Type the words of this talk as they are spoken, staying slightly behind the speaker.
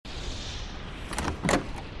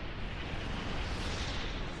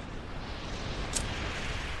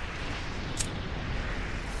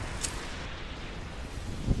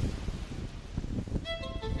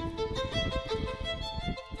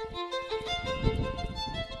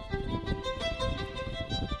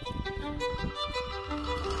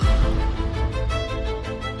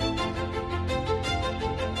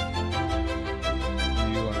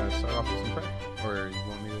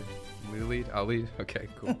I'll leave. Okay,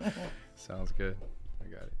 cool. Sounds good. I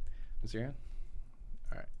got it. Was your hand?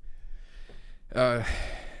 All right.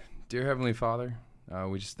 Dear Heavenly Father,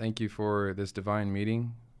 we just thank you for this divine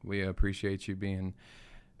meeting. We appreciate you being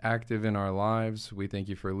active in our lives. We thank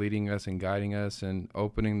you for leading us and guiding us and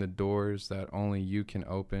opening the doors that only you can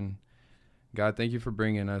open. God, thank you for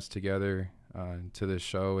bringing us together to this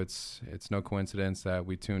show. It's no coincidence that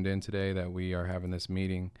we tuned in today, that we are having this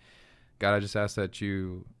meeting. God, I just ask that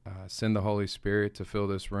you send the Holy Spirit to fill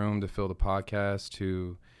this room, to fill the podcast,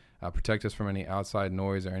 to protect us from any outside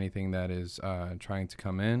noise or anything that is trying to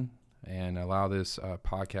come in, and allow this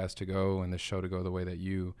podcast to go and this show to go the way that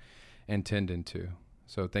you intended to.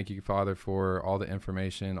 So thank you, Father, for all the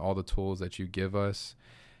information, all the tools that you give us,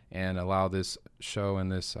 and allow this show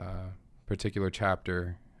and this particular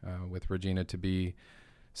chapter with Regena to be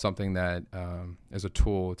something that is a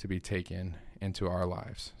tool to be taken into our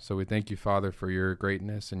lives. So we thank you, Father, for your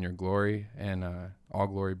greatness and your glory, and all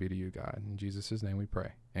glory be to you, God. In Jesus' name we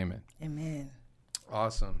pray. Amen. Amen.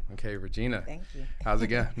 Awesome. Okay, Regena. Thank you. How's it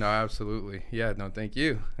going? No, absolutely. Yeah, no, thank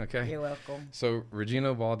you. Okay. You're welcome. So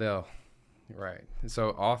Regena Waddle. Right.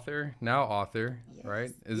 So author, Yes.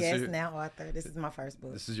 right? Now author. This is my first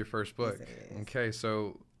book. This is your first book. Yes, it is. Okay,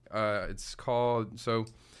 so it's called,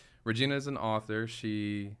 Regena is an author.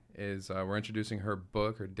 She is, we're introducing her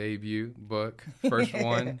book, her debut book, first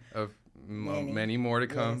one of many more to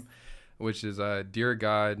come, yes, which is Dear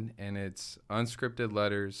God, and it's Unscripted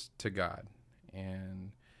Letters to God,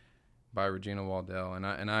 and by Regena Waddle.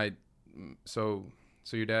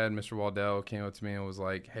 So your dad, Mr. Waddle, came up to me and was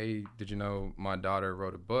like, hey, did you know my daughter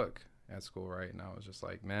wrote a book at school, right? And I was just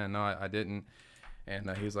like, man, no, I didn't.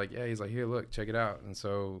 And he was like, yeah, he's like, here, look, check it out. And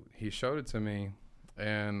so he showed it to me,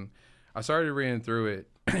 and I started reading through it,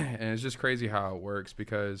 and it's just crazy how it works,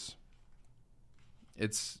 because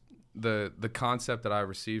it's the concept that I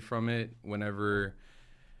received from it whenever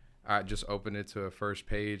I just opened it to a first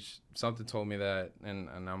page. Something told me that, and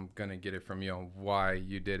I'm going to get it from you on why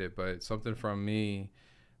you did it, but something from me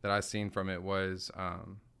that I seen from it was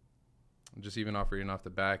just even off reading off the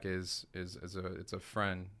back it's a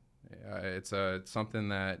friend. It's something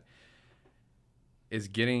that is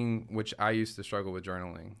getting, which I used to struggle with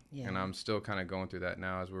journaling, and I'm still kind of going through that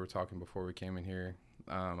now. As we were talking before we came in here,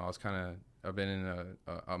 I've been in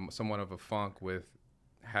a somewhat of a funk with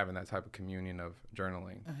having that type of communion of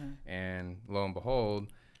journaling, and lo and behold,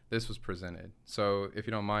 this was presented. So if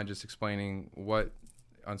you don't mind just explaining what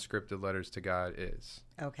Unscripted Letters to God is.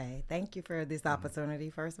 Okay, thank you for this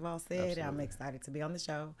opportunity, first of all, Sid. Absolutely. I'm excited to be on the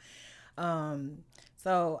show.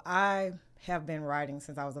 So I have been writing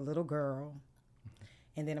since I was a little girl,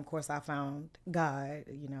 and then of course I found God.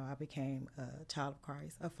 I became a child of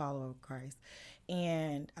Christ, a follower of Christ,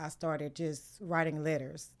 and I started just writing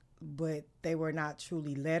letters. But they were not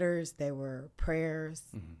truly letters. They were prayers.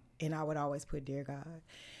 And I would always put Dear God.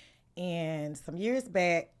 And some years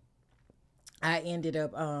back, I ended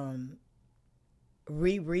up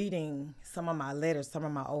rereading some of my letters, some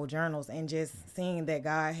of my old journals, and just seeing that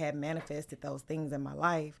God had manifested those things in my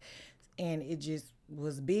life. And it just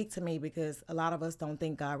was big to me, because a lot of us don't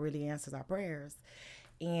think God really answers our prayers.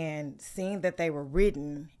 And seeing that they were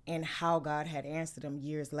written and how God had answered them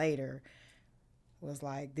years later was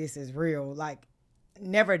like, this is real. Like,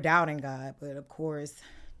 never doubting God, but of course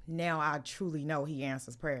now I truly know he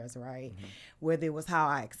answers prayers, right? Whether it was how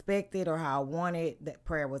I expected or how I wanted, that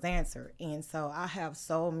prayer was answered. And so I have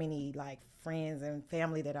so many like friends and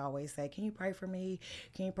family that always say, can you pray for me?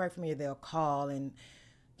 Can you pray for me? Or they'll call and,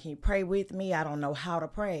 can you pray with me? I don't know how to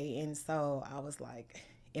pray. And so I was like,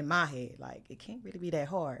 in my head, like, it can't really be that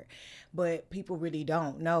hard. But people really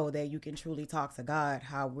don't know that you can truly talk to God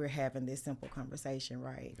how we're having this simple conversation,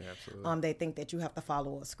 right? Yeah, absolutely. They think that you have to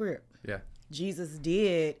follow a script. Yeah. Jesus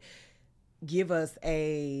did give us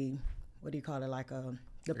the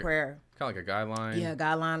prayer. Kind of like a guideline. Yeah,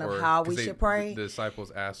 guideline of how we should pray. The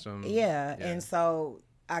disciples asked him. Yeah, and so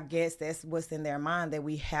I guess that's what's in their mind, that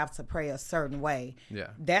we have to pray a certain way.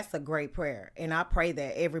 Yeah. That's a great prayer. And I pray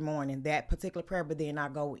that every morning, that particular prayer, but then I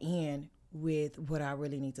go in with what I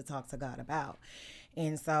really need to talk to God about.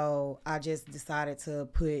 And so I just decided to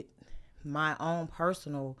put my own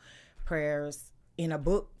personal prayers in a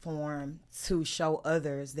book form to show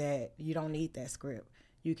others that you don't need that script.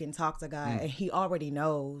 You can talk to God, and he already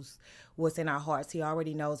knows what's in our hearts. He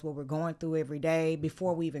already knows what we're going through every day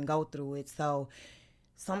before we even go through it. So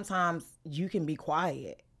sometimes you can be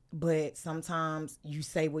quiet, but sometimes you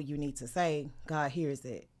say what you need to say. God hears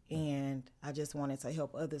it. And I just wanted to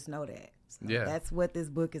help others know that. So that's what this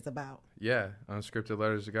book is about. Yeah, Unscripted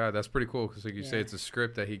Letters to God. That's pretty cool, because like you say, it's a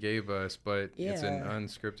script that he gave us, but it's an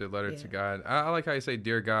unscripted letter to God. I like how you say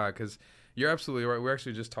Dear God, because You're absolutely right. We're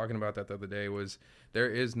actually just talking about that the other day. Was there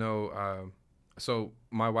is no so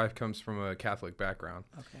my wife comes from a Catholic background.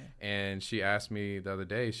 Okay. And she asked me the other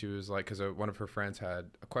day, she was like, because one of her friends had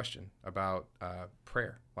a question about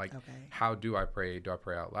prayer. Like, how do I pray? Do I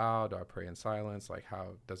pray out loud? Do I pray in silence? Like,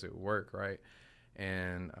 how does it work, right?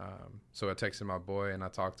 And so I texted my boy and I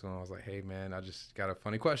talked to him. I was like, hey, man, I just got a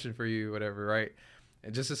funny question for you, whatever, right?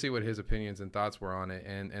 And just to see what his opinions and thoughts were on it.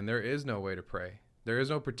 And there is no way to pray. There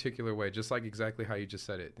is no particular way, just like exactly how you just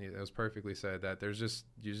said it. It was perfectly said that you're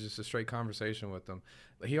just a straight conversation with him.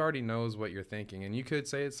 He already knows what you're thinking, and you could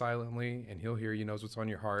say it silently and he'll hear you, knows what's on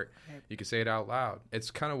your heart. Right. You could say it out loud.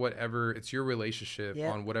 It's kind of whatever, it's your relationship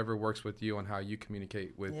on whatever works with you on how you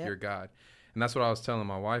communicate with your God. And that's what I was telling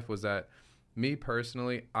my wife was that me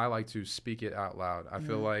personally, I like to speak it out loud. I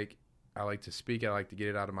feel like I like to speak it. I like to get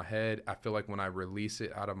it out of my head. I feel like when I release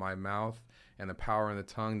it out of my mouth, and the power in the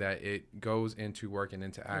tongue, that it goes into work and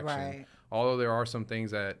into action. Right. Although there are some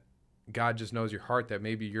things that God just knows your heart that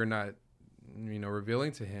maybe you're not,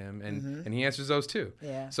 revealing to him, and he answers those too.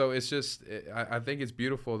 Yeah. So it's just, I think it's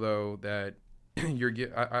beautiful though that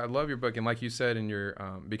I love your book, and like you said in your,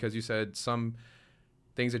 because you said some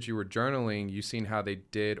things that you were journaling, you seen how they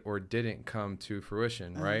did or didn't come to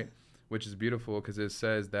fruition, right? Which is beautiful because it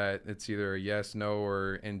says that it's either a yes, no,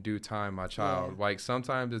 or in due time, my child. Yeah. Like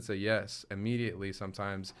sometimes it's a yes immediately.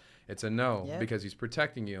 Sometimes it's a no because he's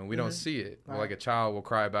protecting you and we don't see it. Right. Like a child will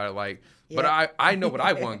cry about it like, but I know what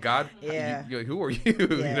I want, God. Who are you? You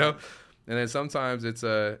know? And then sometimes it's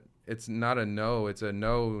not a no. It's a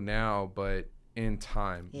no now, but in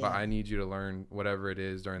time. But I need you to learn whatever it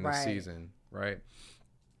is during the season, right?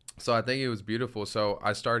 So I think it was beautiful. So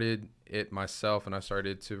I started it myself, and I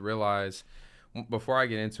started to realize, before I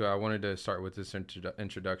get into it, I wanted to start with this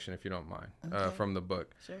introduction, if you don't mind, from the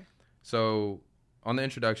book. Sure. So on the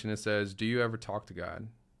introduction, it says, do you ever talk to God?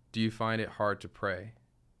 Do you find it hard to pray?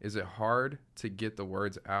 Is it hard to get the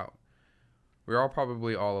words out? We're all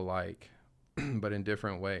probably all alike, but in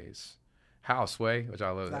different ways. Houseway, which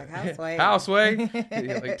I love. Like Houseway. Houseway.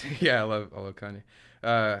 I love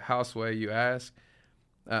Kanye. Houseway, you ask.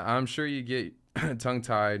 I'm sure you get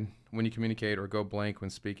tongue-tied when you communicate or go blank when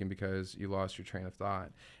speaking because you lost your train of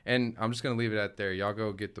thought. And I'm just going to leave it at there. Y'all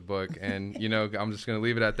go get the book. And, I'm just going to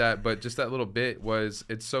leave it at that. But just that little bit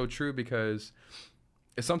it's so true because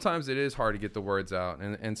sometimes it is hard to get the words out.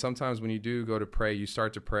 And sometimes when you do go to pray, you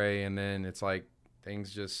start to pray and then it's like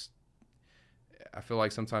things just, I feel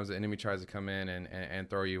like sometimes the enemy tries to come in and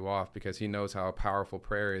throw you off because he knows how powerful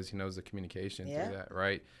prayer is. He knows the communication through that,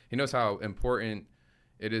 right? He knows how important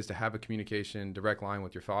it is to have a communication direct line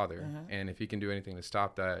with your Father. And if he can do anything to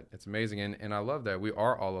stop that, it's amazing. And I love that we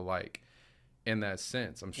are all alike in that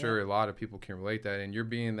sense. I'm sure a lot of people can relate that. And you're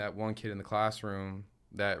being that one kid in the classroom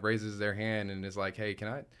that raises their hand and is like, hey, can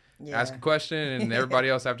I ask a question? And everybody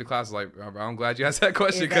else after class is like, I'm glad you asked that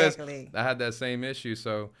question because I had that same issue.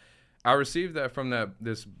 So I received that from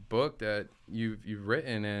this book that you've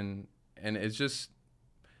written, and it's just,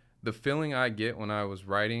 the feeling I get when I was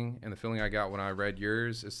writing and the feeling I got when I read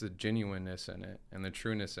yours is the genuineness in it and the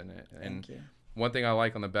trueness in it. Thank you. One thing I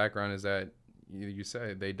like on the background is that you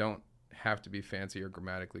say they don't have to be fancy or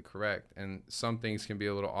grammatically correct. And some things can be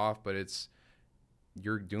a little off, but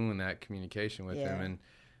you're doing that communication with them. And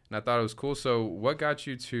I thought it was cool. So what got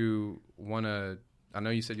you to want to, I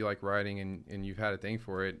know you said you like writing and you've had a thing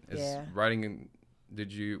for it. Writing,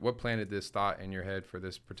 what planted this thought in your head for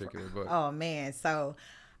this particular book? Oh, man. So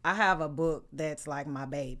I have a book that's like my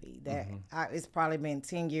baby. That it's probably been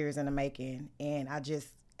 10 years in the making, and I just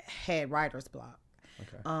had writer's block.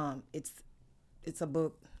 Okay. It's a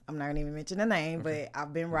book. I'm not gonna even mention the name, but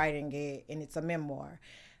I've been writing it, and it's a memoir.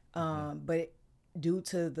 But due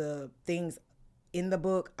to the things in the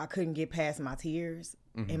book, I couldn't get past my tears.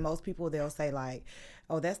 And most people, they'll say like,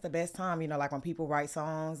 oh, that's the best time. Like when people write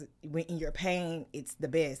songs, when in your pain, it's the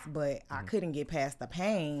best. But I couldn't get past the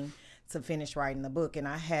pain to finish writing the book. And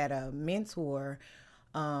I had a mentor,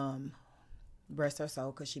 rest her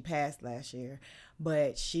soul, because she passed last year,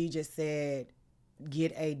 but she just said,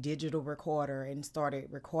 get a digital recorder and started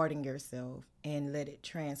recording yourself and let it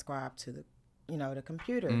transcribe to the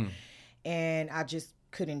computer. And I just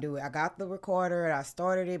couldn't do it. I got the recorder, I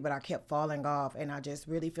started it, but I kept falling off. And I just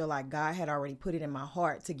really feel like God had already put it in my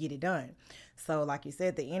heart to get it done. So like you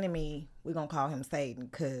said, the enemy, we're going to call him Satan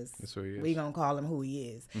because we're going to call him who he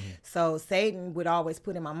is. So Satan would always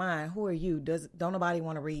put in my mind, who are you? Don't nobody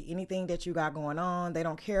want to read anything that you got going on. They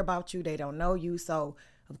don't care about you. They don't know you. So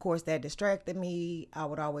of course that distracted me. I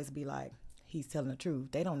would always be like, he's telling the truth.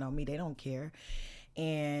 They don't know me. They don't care.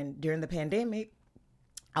 And during the pandemic,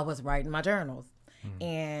 I was writing my journals.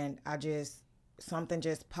 And I just something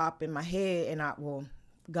just popped in my head, and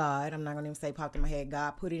God, I'm not going to even say popped in my head,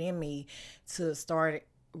 God put it in me to start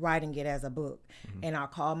writing it as a book. And I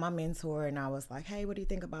called my mentor and I was like, hey, what do you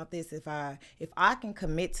think about this? If I can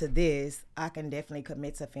commit to this, I can definitely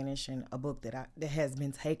commit to finishing a book that has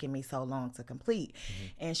been taking me so long to complete.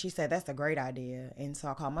 And she said, that's a great idea. And so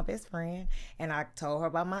I called my best friend and I told her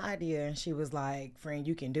about my idea, and she was like, friend,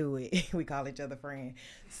 you can do it. We call each other friend.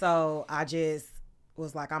 So I just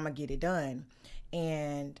was like, I'm gonna get it done.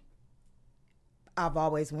 And I've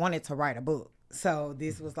always wanted to write a book. So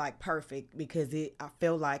this was like perfect because I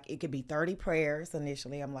feel like it could be 30 prayers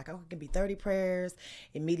initially. I'm like, oh, it could be 30 prayers.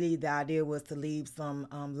 Immediately the idea was to leave some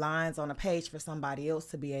lines on a page for somebody else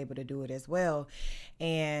to be able to do it as well.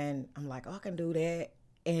 And I'm like, oh, I can do that.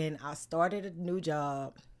 And I started a new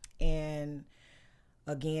job, and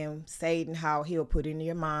again, Satan, how he'll put into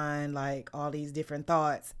your mind like all these different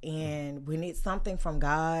thoughts, and when it's something from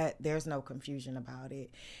God, there's no confusion about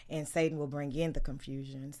it, and Satan will bring in the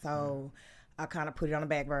confusion. So I kind of put it on the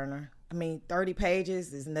back burner. I mean, 30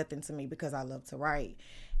 pages is nothing to me because I love to write.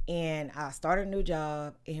 And I started a new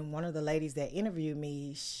job, and one of the ladies that interviewed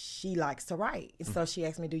me, she likes to write. And so she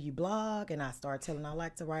asked me, do you blog? And I started telling her I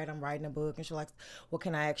like to write. I'm writing a book. And she's like, well,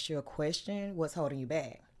 can I ask you a question? What's holding you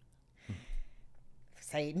back?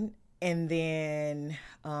 Satan. And then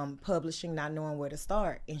publishing, not knowing where to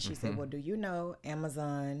start. And she said, well, do you know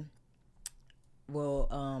Amazon will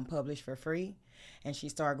publish for free? And she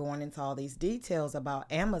started going into all these details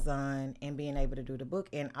about Amazon and being able to do the book.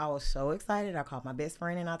 And I was so excited. I called my best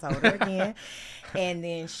friend and I told her again. And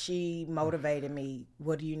then she motivated me.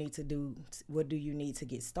 What do you need to do? What do you need to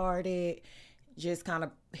get started? Just kind of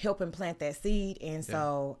helping plant that seed. And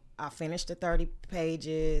so I finished the 30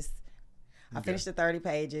 pages.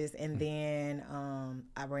 And then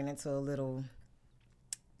I ran into a little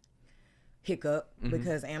hiccup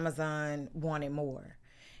because Amazon wanted more.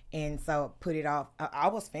 And so put it off. I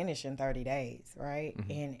was finished in 30 days, right?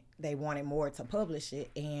 And they wanted more to publish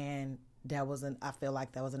it. And I feel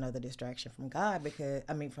like that was another distraction from God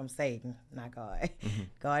from Satan, not God.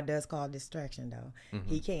 God does call distraction though.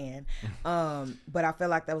 He can. But I feel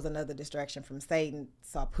like that was another distraction from Satan.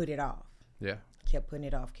 So I put it off. Yeah. Kept putting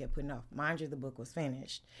it off. Mind you, the book was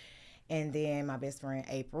finished. And then my best friend,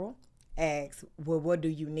 April, asked, well, what do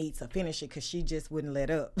you need to finish it? Because she just wouldn't let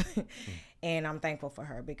up. And I'm thankful for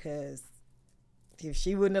her, because if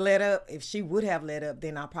she would have let up,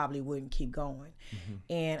 then I probably wouldn't keep going.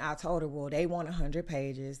 And I told her, well, they want 100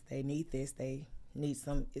 pages. They need this. They need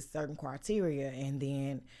certain criteria. And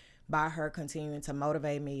then by her continuing to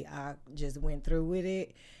motivate me, I just went through with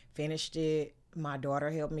it, finished it. My daughter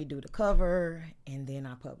helped me do the cover, and then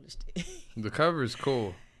I published it. The cover is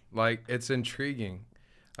cool. Like, it's intriguing.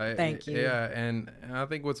 Thank you. Yeah, and I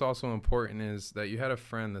think what's also important is that you had a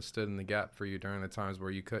friend that stood in the gap for you during the times where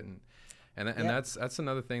you couldn't. And that's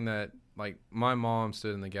another thing that, like, my mom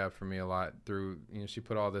stood in the gap for me a lot through, she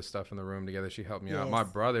put all this stuff in the room together. She helped me out. My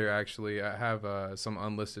brother, actually, I have some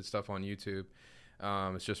unlisted stuff on YouTube.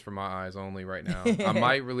 It's just for my eyes only right now. I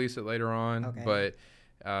might release it later on, but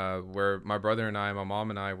where my brother and I, my mom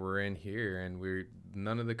and I were in here, and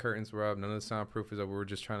none of the curtains were up, none of the soundproof was up. We were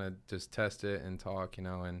just trying to just test it and talk,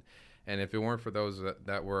 and if it weren't for those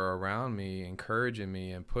that were around me, encouraging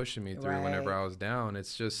me and pushing me through whenever I was down,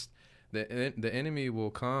 it's just the enemy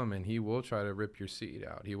will come and he will try to rip your seed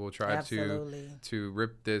out. He will try to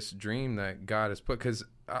rip this dream that God has put, because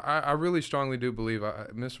I really strongly do believe,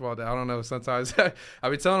 Mr. Waddle, I don't know, sometimes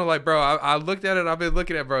I've been telling him, like, bro, I looked at it, I've been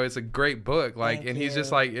looking at it, bro, it's a great book, like, he's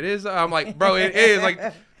just like, it is. I'm like, bro, it is,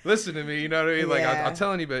 like, listen to me, you know what I mean? Like, I'm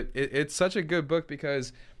telling you, but it's such a good book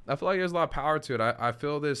because I feel like there's a lot of power to it. I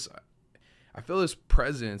feel this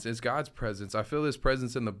presence. It's God's presence. I feel this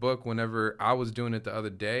presence in the book whenever I was doing it the other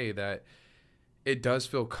day, that it does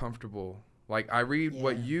feel comfortable. Like, I read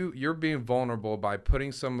what you're being vulnerable by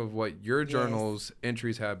putting some of what your journal's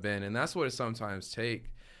entries have been. And that's what it sometimes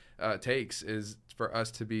takes is for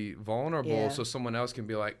us to be vulnerable so someone else can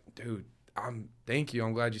be like, dude, thank you.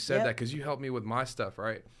 I'm glad you said that, because you helped me with my stuff,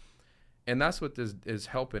 right? And that's what this is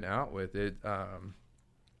helping out with it.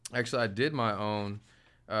 Actually, I did my own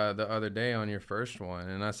the other day on your first one,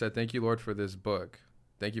 and I said, thank you, Lord, for this book.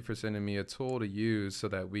 Thank you for sending me a tool to use so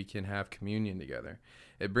that we can have communion together.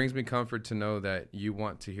 It brings me comfort to know that you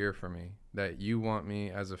want to hear from me, that you want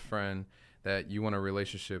me as a friend, that you want a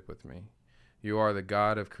relationship with me. You are the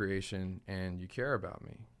God of creation, and you care about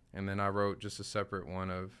me. And then I wrote just a separate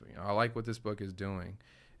one of, I like what this book is doing.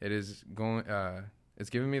 It is it's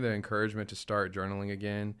giving me the encouragement to start journaling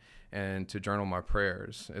again and to journal my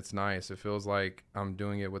prayers. It's nice. It feels like I'm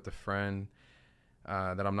doing it with a friend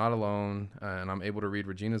that I'm not alone, and I'm able to read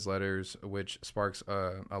Regena's letters, which sparks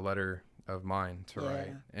a letter of mine to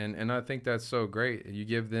write. And I think that's so great. You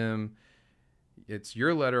give them, it's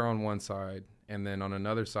your letter on one side, and then on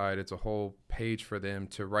another side, it's a whole page for them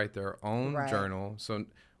to write their own journal. So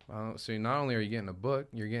not only are you getting a book,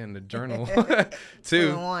 you're getting a journal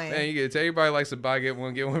too. Man, you get, everybody likes to buy, get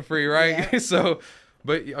one free, right? So,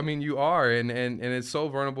 but I mean, you are, and it's so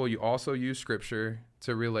vulnerable. You also use scripture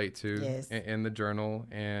to relate to in the journal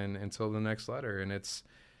and until the next letter. And it's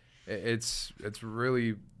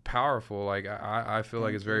really powerful. Like I feel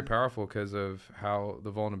like it's very powerful because of how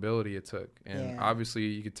the vulnerability it took. And obviously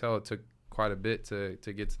you could tell it took quite a bit to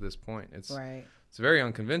get to this point. It's very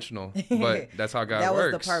unconventional, but that's how God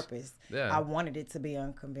works. That was the purpose. I wanted it to be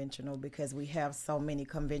unconventional because we have so many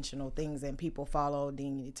conventional things and people follow,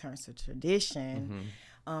 then it turns to tradition.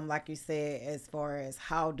 Like you said, as far as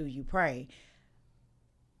how do you pray,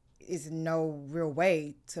 is no real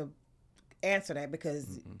way to answer that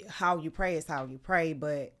because how you pray is how you pray.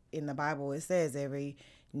 But in the Bible, it says every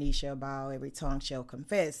knee shall bow, every tongue shall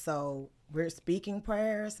confess. So we're speaking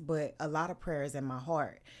prayers, but a lot of prayers in my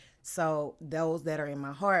heart. So those that are in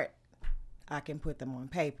my heart, I can put them on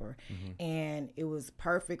paper. And it was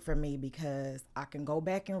perfect for me because I can go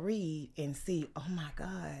back and read and see, oh my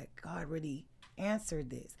God, God really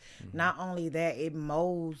answered this. Not only that, it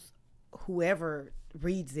molds whoever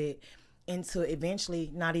reads it into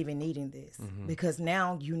eventually not even needing this because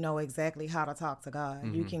now you know exactly how to talk to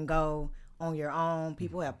God. You can go on your own.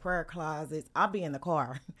 People have prayer closets. I'll be in the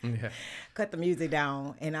car, cut the music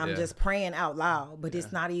down, and I'm just praying out loud. But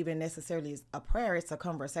it's not even necessarily a prayer. It's a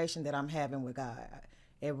conversation that I'm having with God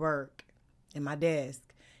at work, in my desk.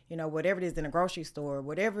 You know, whatever it is in a grocery store,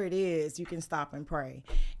 whatever it is, you can stop and pray.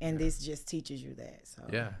 And this just teaches you that. So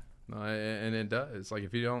no, and it does. Like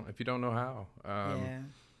if you don't know how,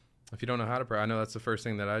 if you don't know how to pray, I know that's the first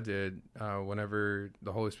thing that I did. Whenever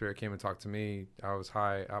the Holy Spirit came and talked to me, I was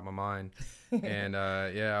high out my mind, and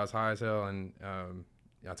I was high as hell. And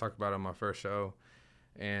I talked about it on my first show,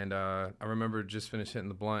 and I remember just finished hitting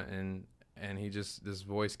the blunt, and this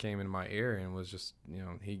voice came in my ear and was just,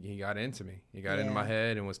 he got into me. He got into my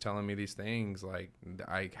head and was telling me these things like,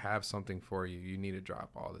 I have something for you. You need to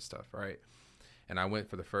drop all this stuff, right? And I went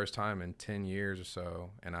for the first time in 10 years or so,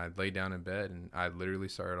 and I laid down in bed, and I literally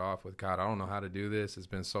started off with, God, I don't know how to do this. It's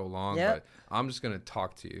been so long, but I'm just going to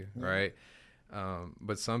talk to you, right?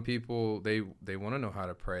 But some people, they want to know how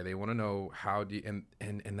to pray. They want to know how do you,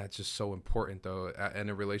 and that's just so important, though. In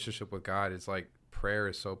a relationship with God, it's like prayer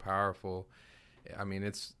is so powerful. I mean,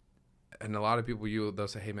 and a lot of people, they'll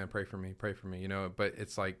say, hey, man, pray for me, but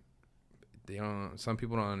it's like, some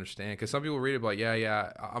people don't understand because some people read it like,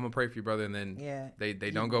 I'm gonna pray for you, brother, and then they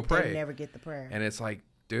don't go pray. They never get the prayer. And it's like,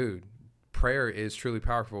 dude, prayer is truly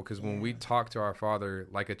powerful because when we talk to our Father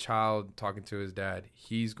like a child talking to his dad,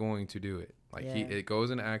 he's going to do it. Like it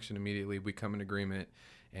goes into action immediately. We come in agreement,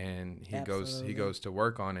 and he goes to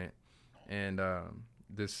work on it. And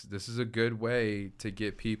this is a good way to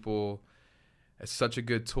get people. It's such a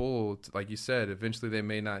good tool. Like you said, eventually they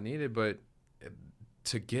may not need it, but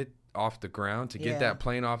to get off the ground, to get that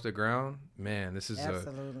plane off the ground, man, this is a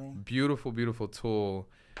beautiful, beautiful tool.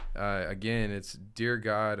 Again, it's Dear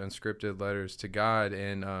God, unscripted letters to God.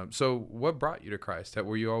 And so what brought you to Christ? Did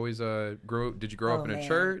you always did you grow up in a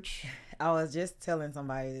church? I was just telling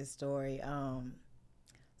somebody this story.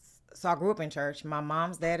 So I grew up in church. My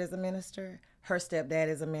mom's dad is a minister. Her stepdad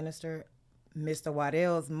is a minister. Mr.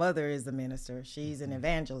 Waddle's mother is a minister. She's an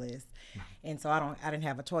evangelist. And so I didn't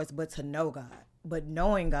have a choice but to know God. But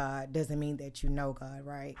knowing God doesn't mean that you know God,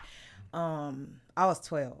 right? I was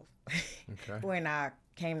 12 when I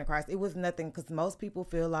came to Christ. It was nothing because most people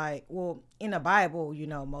feel like, well, in the Bible,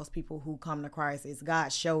 most people who come to Christ, it's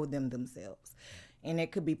God showed them themselves. And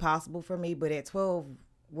it could be possible for me, but at 12,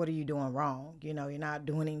 what are you doing wrong? You're not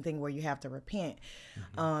doing anything where you have to repent.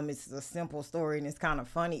 It's a simple story, and it's kind of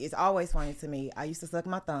funny. It's always funny to me. I used to suck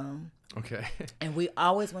my thumb. Okay. And we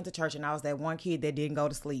always went to church, and I was that one kid that didn't go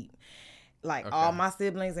to sleep. All my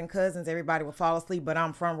siblings and cousins, everybody would fall asleep, but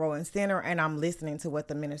I'm front row and center, and I'm listening to what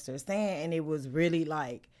the minister is saying, and it was really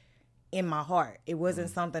in my heart. It wasn't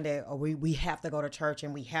something that we have to go to church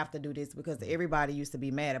and we have to do this because everybody used to be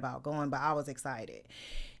mad about going, but I was excited.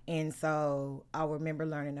 And so I remember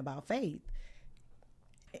learning about faith.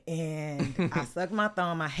 And I sucked my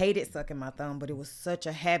thumb. I hated sucking my thumb, but it was such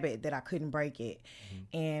a habit that I couldn't break it.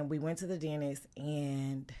 And we went to the dentist,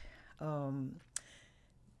 and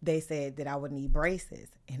they said that I would need braces,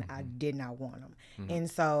 and I did not want them. And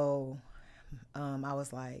so I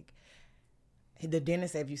was like, the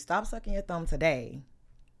dentist said, if you stop sucking your thumb today,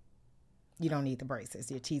 you don't need the braces.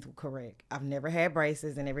 Your teeth will correct. I've never had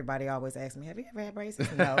braces, and everybody always asks me, have you ever had braces?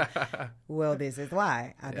 No. Well, this is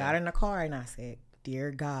why. I got in the car and I said,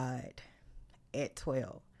 dear God, at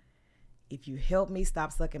 12, if you help me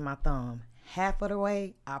stop sucking my thumb half of the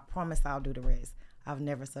way, I promise I'll do the rest. I've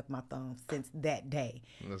never sucked my thumb since that day.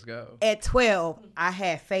 Let's go. At 12, I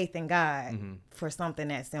had faith in God for something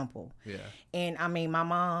that simple. Yeah. And I mean, my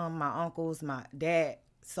mom, my uncles, my dad,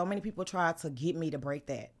 so many people tried to get me to break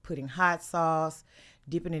that. Putting hot sauce,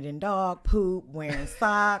 dipping it in dog poop, wearing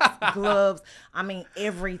socks, gloves. I mean,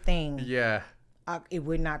 everything. Yeah. It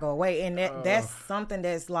would not go away. And that's something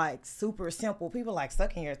that's like super simple. People like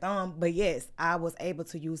sucking your thumb. But yes, I was able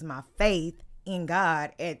to use my faith in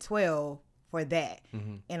God at 12 for that.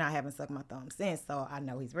 And I haven't sucked my thumb since, so I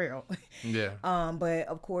know he's real. Yeah. But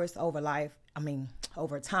of course, over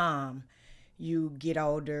time, you get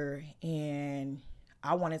older, and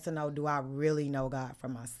I wanted to know, do I really know God for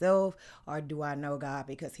myself, or do I know God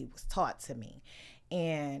because he was taught to me?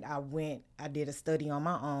 And I did a study on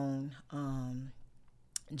my own,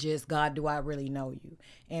 just, God, do I really know you?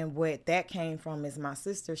 And what that came from is my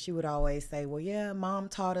sister, she would always say, well, yeah, mom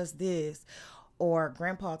taught us this, or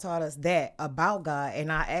grandpa taught us that about God.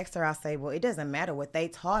 And I asked her, I say, well, it doesn't matter what they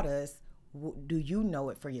taught us. Do you know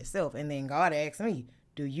it for yourself? And then God asked me,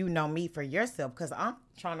 do you know me for yourself? Because I'm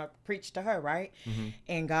trying to preach to her, right?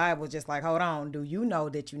 And God was just like, hold on, do you know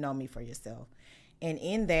that you know me for yourself? And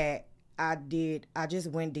in that, I just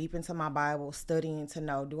went deep into my Bible, studying to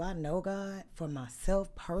know, do I know God for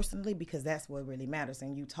myself personally? Because that's what really matters.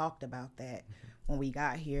 And you talked about that when we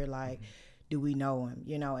got here, like, do we know him?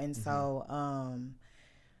 You know, and so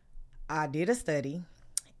I did a study,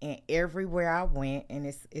 and everywhere I went, and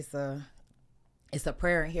it's a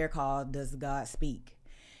prayer in here called, Does God Speak?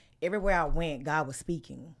 Everywhere I went, God was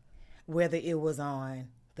speaking, whether it was on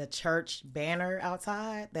the church banner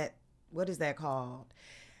outside, what is that called?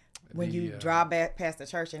 When you drive back past the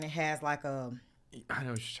church and it has like a... I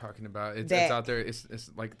know what you're talking about. It's out there.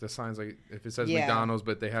 It's like the signs, like if it says McDonald's,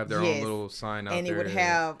 but they have their own little sign out there. And it would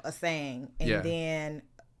have a saying. And then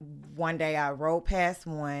one day I rode past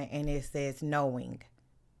one and it says knowing.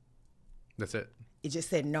 That's it. It just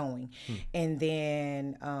said knowing. And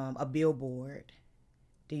then a billboard.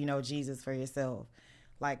 Do you know Jesus for yourself?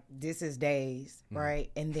 Like, this is days, right?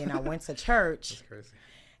 And then I went to church. That's crazy.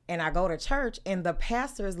 And I go to church, and the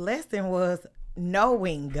pastor's lesson was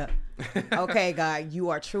knowing. Okay, God, you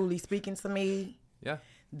are truly speaking to me. Yeah.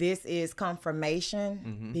 This is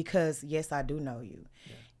confirmation because, yes, I do know you.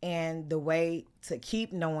 Yeah. And the way to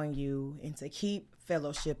keep knowing you and to keep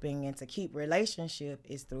fellowshipping and to keep relationship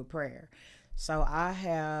is through prayer. So I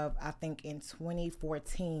have, I think in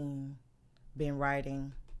 2014, been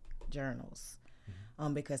writing journals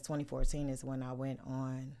because 2014 is when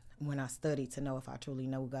I studied to know if I truly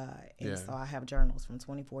know God. And so I have journals from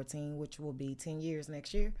 2014, which will be 10 years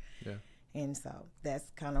next year. Yeah. And so that's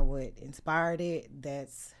kind of what inspired it.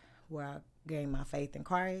 That's where I gained my faith in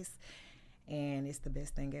Christ. And it's the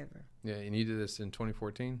best thing ever. Yeah, and you did this in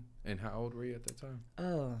 2014? And how old were you at that time?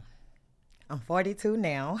 Oh, I'm 42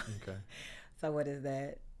 now. Okay. So what is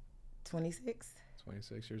that, 26?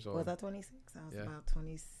 26 years old. Was I 26? I was about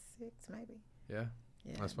 26 maybe. Yeah.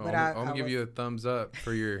 Yeah. That's fine. I'm gonna give you a thumbs up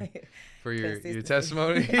for your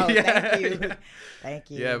testimony. Oh, thank you.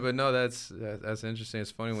 Thank you. Yeah, but no, that's interesting.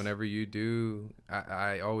 It's funny whenever you do.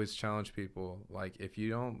 I always challenge people, like, if you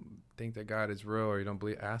don't think that God is real or you don't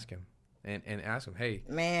believe, ask him and ask him, hey,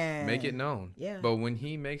 man, make it known. Yeah. But when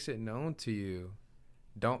he makes it known to you,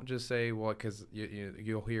 don't just say, well, because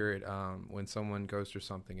you'll hear it when someone goes through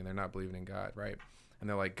something and they're not believing in God, right? And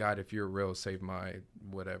they're like, God, if you're real, save my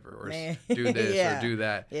whatever, or do this or do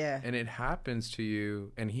that. Yeah. And it happens to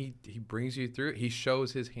you, and he brings you through it. He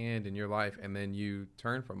shows his hand in your life, and then you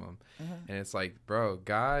turn from him. And it's like, bro,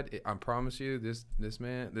 God, I promise you, this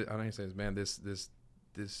man, I don't even say this man,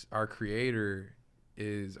 this our Creator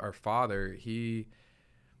is our Father. He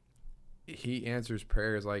answers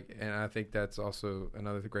prayers, like, and I think that's also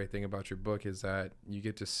another great thing about your book is that you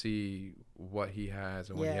get to see what he has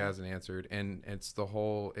and what he hasn't answered, and it's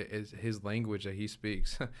it's his language that he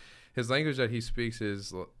speaks. His language that he speaks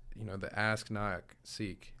is, the ask, knock,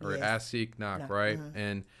 seek, or ask, seek, knock, right?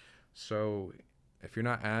 And so if you're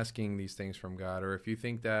not asking these things from God, or if you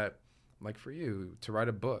think that, like for you to write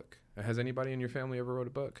a book, has anybody in your family ever wrote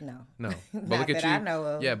a book? No. But look at you. I know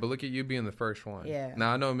of. Yeah, but look at you being the first one. Yeah.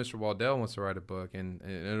 Now I know Mr. Waddle wants to write a book, and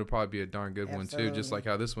it'll probably be a darn good one too, just like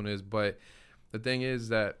how this one is. But the thing is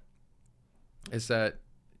that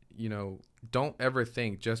don't ever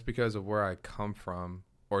think just because of where I come from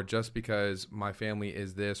or just because my family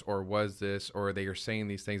is this or was this, or they are saying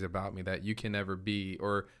these things about me that you can never be,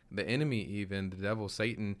 or the enemy, even the devil,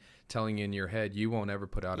 Satan, telling you in your head, you won't ever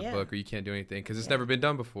put out a book or you can't do anything because it's never been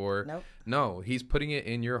done before. Nope. No, he's putting it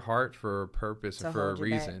in your heart for a purpose and for a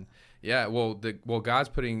reason. Yeah. Well, God's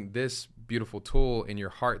putting this beautiful tool in your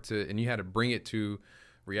heart and you had to bring it to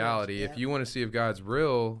reality. If you want to see if God's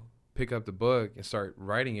real, pick up the book and start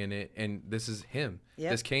writing in it. And this is him.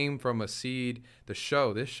 This came from a seed. This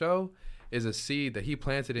show is a seed that he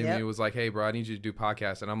planted in me. It was like, hey, bro, I need you to do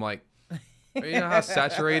podcasts. And I'm like, you know how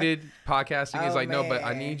saturated podcasting is? Like, man. No, but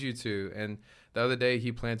I need you to. And the other day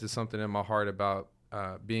he planted something in my heart about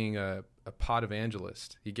being a pod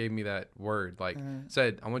evangelist. He gave me that word, like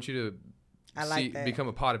said, I want you to become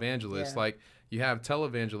a pod evangelist. Like, you have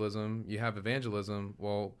televangelism, you have evangelism.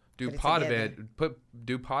 Well, do pod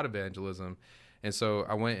evangelism. And so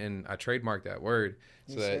I went and I trademarked that word.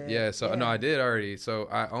 No, I did already. So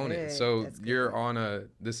I own it. So you're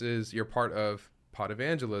you're part of pod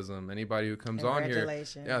evangelism. Anybody who comes on here.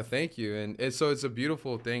 Yeah, thank you. And it's a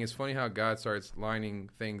beautiful thing. It's funny how God starts lining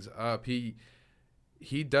things up. He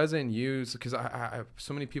doesn't use, because I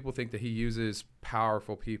so many people think that he uses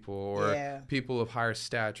powerful people or people of higher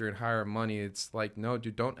stature and higher money. It's like, no,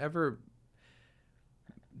 dude, don't ever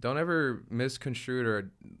misconstrue it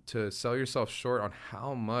or to sell yourself short on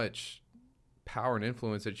how much power and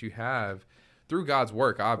influence that you have through God's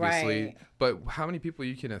work, obviously, right. But how many people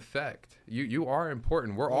you can affect. You are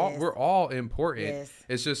important. We're all important. Yes.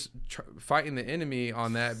 It's just fighting the enemy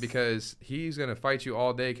on that, because he's going to fight you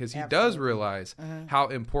all day, because he does realize how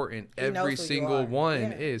important every single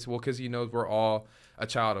one is. Well, because he knows we're all a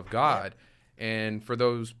child of God. And for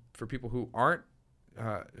people who aren't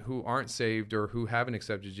saved or who haven't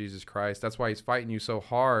accepted Jesus Christ, that's why he's fighting you so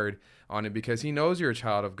hard on it, because he knows you're a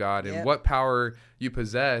child of God and what power you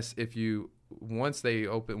possess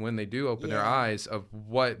when they do open their eyes, of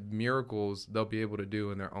what miracles they'll be able to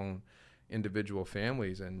do in their own individual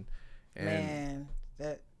families. And man,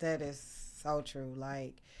 that is so true.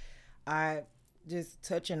 Like, I just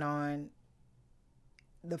touching on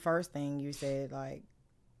the first thing you said, like,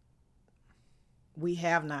 we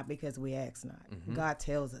have not because we ask not. Mm-hmm. God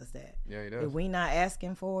tells us that. Yeah, he does. If we not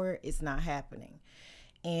asking for it, it's not happening.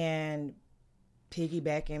 And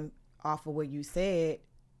piggybacking off of what you said,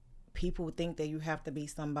 people think that you have to be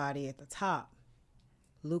somebody at the top.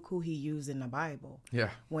 Look who he used in the Bible.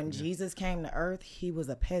 Yeah. When Jesus came to earth, he was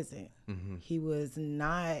a peasant. Mm-hmm. He was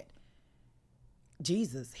not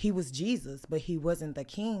Jesus. He was Jesus, but he wasn't the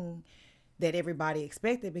king that everybody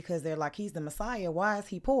expected, because they're like, he's the Messiah. Why is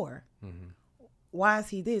he poor? Mm-hmm. Why is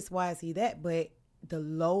he this? Why is he that? But the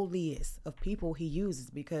lowliest of people he uses,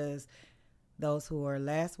 because those who are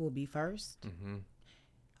last will be first. Mm-hmm.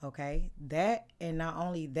 Okay, that, and not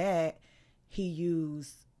only that, he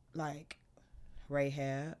used, like,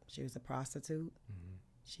 Rahab. She was a prostitute. Mm-hmm.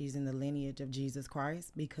 She's in the lineage of Jesus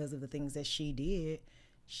Christ because of the things that she did.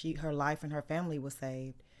 Her life and her family was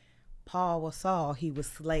saved. Paul was Saul. He was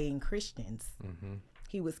slaying Christians. Mm-hmm.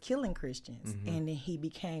 He was killing Christians, mm-hmm. and then he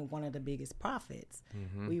became one of the biggest prophets.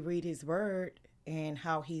 Mm-hmm. We read his word and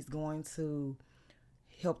how he's going to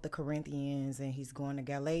help the Corinthians, and he's going to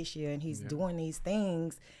Galatia, and he's doing these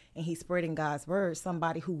things, and he's spreading God's word.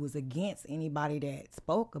 Somebody who was against anybody that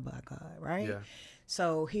spoke about God, right? Yeah.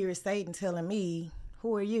 So here is Satan telling me,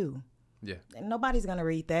 who are you? Yeah. And nobody's going to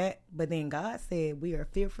read that. But then God said we are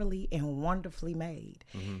fearfully and wonderfully made.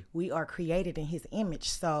 Mm-hmm. We are created in his image.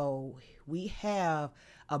 So we have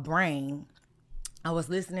a brain. I was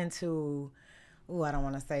listening to, I don't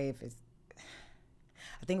want to say if it's,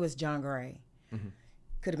 I think it was John Gray. Mm-hmm.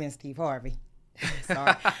 Could have been Steve Harvey.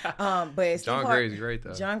 Sorry. But John Gray is great,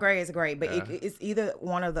 though. John Gray is great, but it's either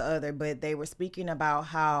one or the other. But they were speaking about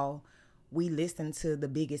how we listen to the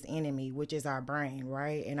biggest enemy, which is our brain,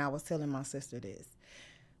 right? And I was telling my sister this.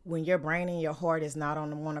 When your brain and your heart is not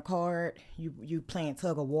on one accord, you playing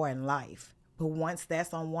tug of war in life. But once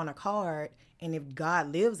that's on one accord, and if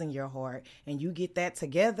God lives in your heart and you get that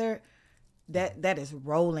together, that is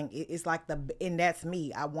rolling. It's like and that's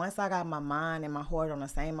me. Once I got my mind and my heart on the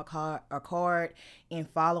same accord in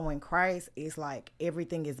following Christ, it's like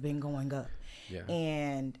everything has been going up. Yeah.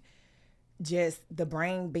 And just the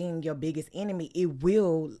brain being your biggest enemy, it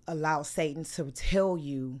will allow Satan to tell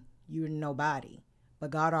you you're nobody. But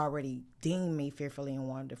God already deemed me fearfully and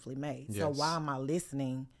wonderfully made. Yes. So why am I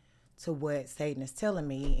listening to what Satan is telling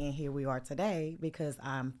me? And here we are today because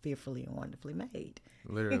I'm fearfully and wonderfully made.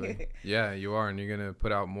 Literally. Yeah, you are. And you're going to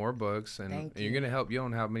put out more books. And you're going to help. You don't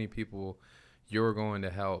know how many people you're going to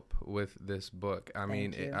help with this book. I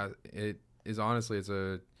mean, it is honestly,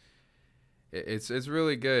 It's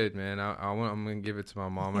really good, man. I'm gonna give it to my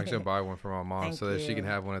mom. I'm actually gonna buy one for my mom so that she can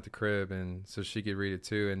have one at the crib, and so she could read it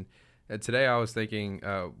too. And today I was thinking,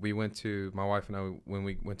 my wife and I, when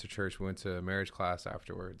we went to church, we went to marriage class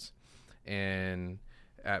afterwards, and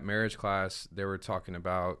at marriage class they were talking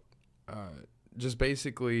about just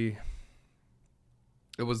basically,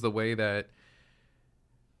 it was the way that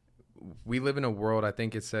we live in a world. I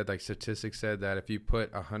think it said, like, statistics said that if you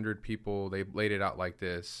put 100 people, they laid it out like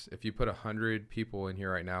this: if you put 100 people in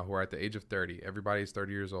here right now who are at the age of 30, everybody's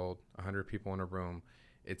 30 years old, 100 people in a room,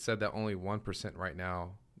 it said that only 1% right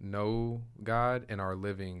now know God and are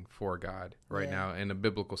living for God right now in a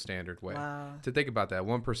biblical standard way. Wow. To think about that,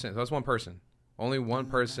 1%, so that's one person. Only one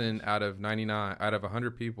person out of 99, out of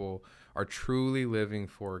 100 people are truly living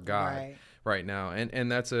for God right now.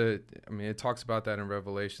 And that's it talks about that in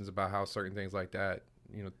Revelations, about how certain things like that,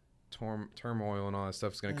 turmoil and all that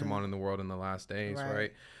stuff is going to come on in the world in the last days,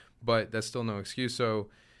 right? But that's still no excuse. So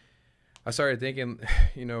I started thinking,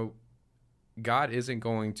 God isn't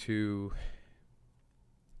going to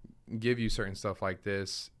give you certain stuff like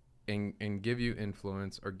this and give you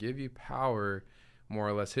influence or give you power, more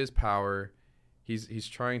or less his power. He's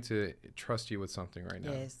trying to trust you with something right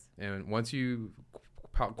now. Yes. And once you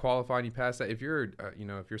qualify and you pass that, if you're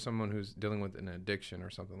if you're someone who's dealing with an addiction or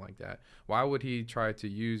something like that, why would he try to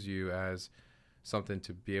use you as something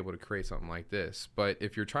to be able to create something like this? But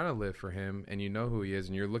if you're trying to live for him and you know who he is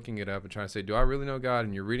and you're looking it up and trying to say, do I really know God?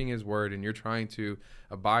 And you're reading his word and you're trying to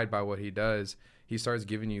abide by what he does, he starts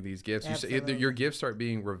giving you these gifts. Your gifts start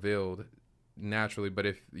being revealed naturally. But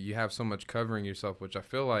if you have so much covering yourself, which I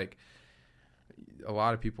feel like a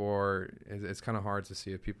lot of people are, it's kind of hard to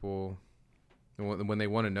see if people, when they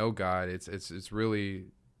want to know God, it is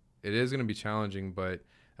going to be challenging. But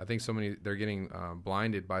I think they're getting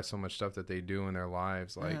blinded by so much stuff that they do in their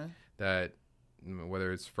lives, like that,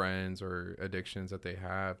 whether it's friends or addictions that they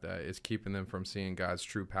have, that is keeping them from seeing God's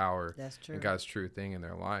true power. That's true. And God's true thing in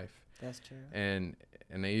their life. That's true. And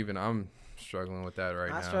I'm struggling with that right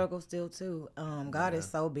now. I struggle still too. God is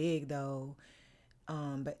so big though.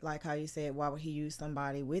 But like how you said, why would he use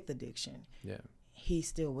somebody with addiction? Yeah. He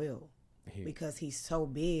still will. Because he's so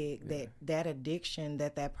big that addiction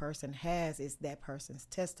that person has is that person's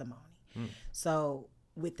testimony. So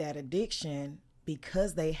with that addiction,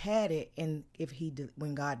 because they had it, and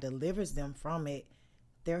when God delivers them from it,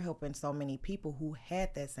 they're helping so many people who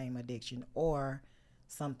had that same addiction or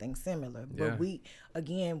something similar. But we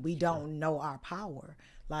don't know our power.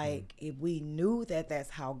 Like if we knew that that's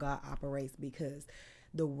how God operates, because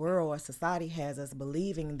the world or society has us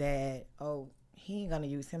believing that, oh, he ain't gonna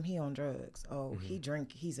use him, he on drugs. Oh, he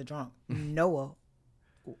drink, he's a drunk. Noah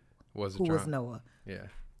was Noah. Yeah.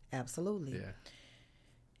 Absolutely. Yeah.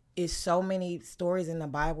 It's so many stories in the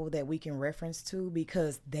Bible that we can reference to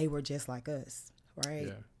because they were just like us, right?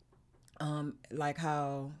 Yeah. Like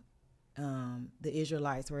how the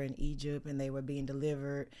Israelites were in Egypt and they were being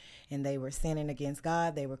delivered and they were sinning against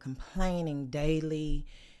God. They were complaining daily,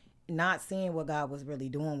 not seeing what God was really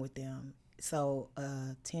doing with them. So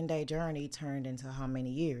a 10-day journey turned into how many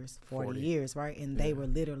years? 40 years, right? And they were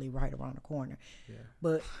literally right around the corner. Yeah.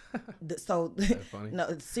 But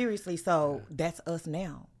no, seriously, that's us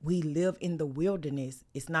now. We live in the wilderness.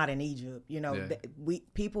 It's not in Egypt.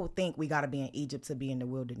 People think we got to be in Egypt to be in the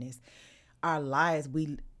wilderness. Our lives,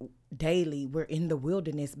 we're in the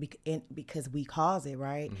wilderness because we cause it,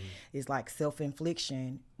 right? Mm-hmm. It's like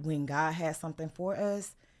self-infliction. When God has something for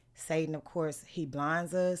us, Satan, of course, he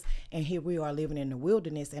blinds us, and here we are living in the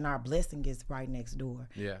wilderness, and our blessing is right next door.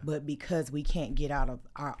 Yeah. But because we can't get out of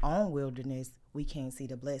our own wilderness, we can't see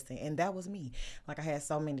the blessing. And that was me. Like, I had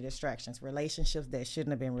so many distractions, relationships that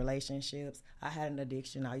shouldn't have been relationships. I had an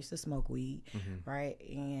addiction. I used to smoke weed, right?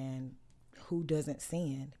 And who doesn't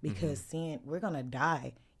sin? Because sin, we're going to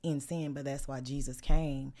die in sin, but that's why Jesus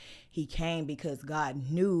came. He came because God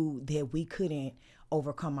knew that we couldn't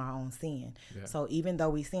overcome our own sin. Yeah. So even though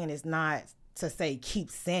we sin, it's not to say keep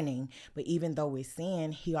sinning, but even though we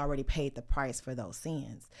sin, he already paid the price for those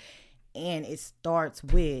sins. And it starts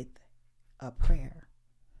with a prayer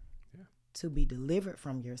to be delivered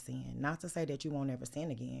from your sin. Not to say that you won't ever sin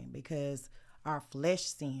again, because our flesh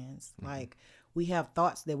sins. Like, we have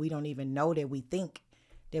thoughts that we don't even know that we think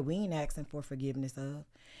that we ain't asking for forgiveness of.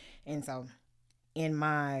 And so in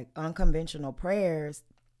my unconventional prayers,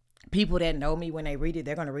 people that know me, when they read it,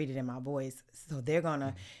 they're going to read it in my voice. So they're going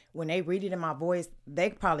to, when they read it in my voice,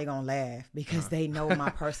 they probably going to laugh because they know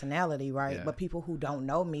my personality, right? Yeah. But people who don't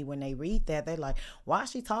know me, when they read that, they're like, why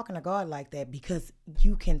is she talking to God like that? Because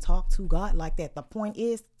you can talk to God like that. The point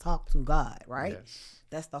is, talk to God, right? Yes.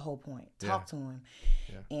 That's the whole point. Talk to him.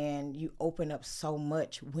 Yeah. And you open up so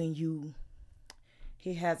much when you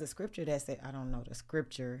He has a scripture that said, I don't know the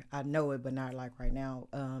scripture, I know it, but not like right now,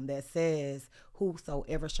 that says,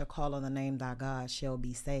 whosoever shall call on the name thy God shall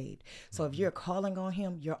be saved. So if you're calling on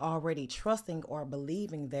him, you're already trusting or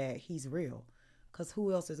believing that he's real. Because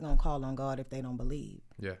who else is going to call on God if they don't believe?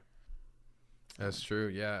 Yeah, that's true.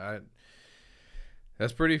 Yeah,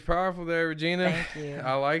 that's pretty powerful there, Regina. Thank you.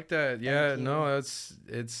 I like that. Yeah, no,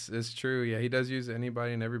 it's true. Yeah, he does use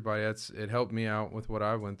anybody and everybody. It helped me out with what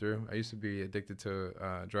I went through. I used to be addicted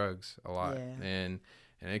to drugs a lot, and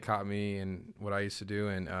it caught me in what I used to do,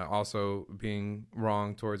 and also being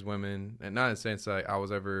wrong towards women. And not in the sense that I was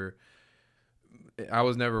never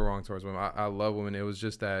wrong towards women. I love women. It was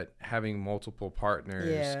just that having multiple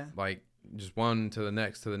partners, like just one to the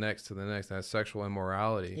next, to the next, to the next, that sexual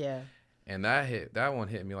immorality. Yeah. And that one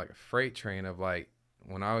hit me like a freight train of like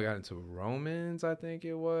when I got into Romans, I think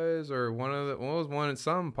it was, or one in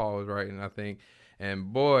some Paul was writing, I think.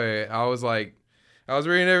 And boy, I was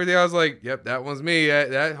reading everything. I was like, yep, that one's me.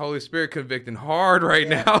 That Holy Spirit convicting hard right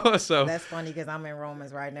now. So that's funny because I'm in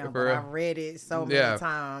Romans right now, but I've read it so many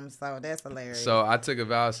times. So that's hilarious. So I took a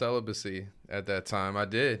vow of celibacy at that time. I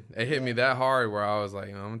did. It hit me that hard where I was like,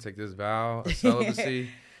 I'm going to take this vow of celibacy.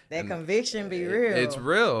 That conviction be real. It's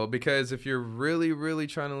real because if you're really, really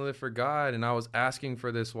trying to live for God, and I was asking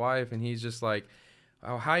for this wife, and he's just like,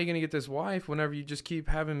 oh, how are you going to get this wife whenever you just keep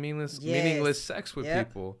having meaningless sex with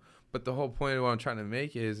people? But the whole point of what I'm trying to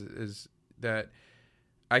make is that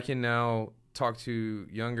I can now talk to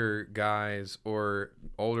younger guys or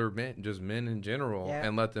older men, just men in general,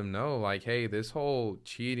 and let them know, like, hey, this whole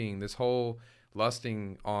cheating, this whole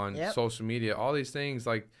lusting on social media, all these things,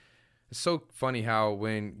 like, it's so funny how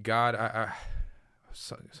when God,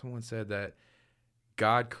 someone said that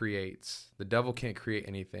God creates, the devil can't create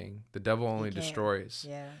anything. The devil only destroys.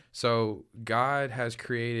 Yeah. So God has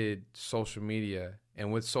created social media,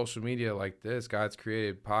 and with social media like this, God's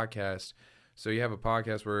created podcasts. So you have a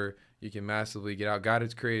podcast where you can massively get out. God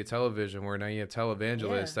has created television where now you have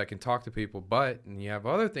televangelists that can talk to people, and you have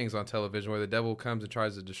other things on television where the devil comes and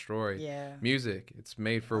tries to destroy. Music. It's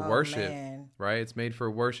made for worship, right? It's made for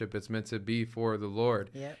worship. It's meant to be for the Lord.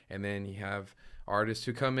 And then you have artists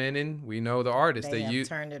who come in, and we know the artists. They have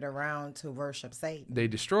turned it around to worship Satan. They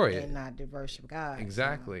destroy it. And not to worship God.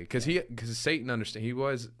 Exactly. Because Satan understands. He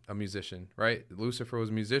was a musician, right? Lucifer was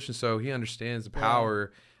a musician, so he understands the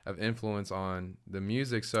power of influence on the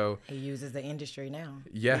music. So he uses the industry now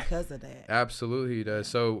because of that. Absolutely he does.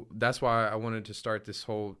 So that's why I wanted to start this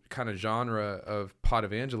whole kind of genre of pod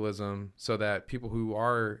evangelism, so that people who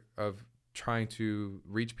are trying to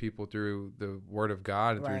reach people through the word of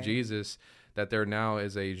God and through Jesus, that there now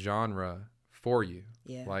is a genre for you.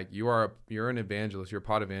 Like you're an evangelist, you're a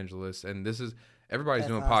pod evangelist, and this is everybody's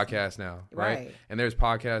doing podcasts now, right? And there's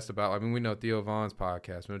podcasts about, we know Theo Vaughn's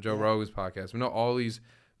podcast, we know Joe Rogan's podcast, we know all these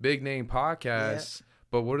big name podcasts,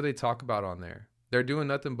 but what do they talk about on there? They're doing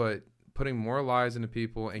nothing but putting more lies into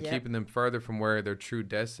people and keeping them further from where their true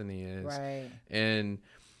destiny is. Right. And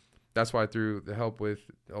that's why through the help with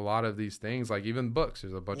a lot of these things, like even books,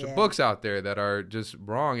 there's a bunch of books out there that are just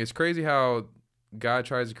wrong. It's crazy how God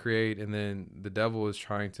tries to create and then the devil is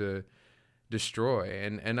trying to destroy.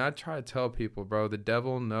 And I try to tell people, bro, the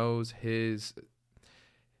devil knows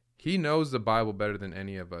he knows the Bible better than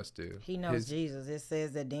any of us do. He knows Jesus. It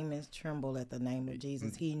says that demons tremble at the name of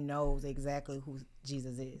Jesus. He knows exactly who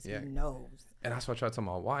Jesus is. He knows. And that's what I tried to tell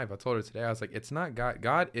my wife. I told her today, I was like, it's not God.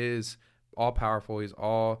 God is all powerful. He's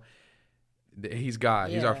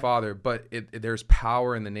God. He's our Father. But there's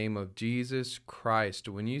power in the name of Jesus Christ.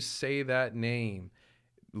 When you say that name,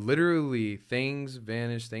 literally things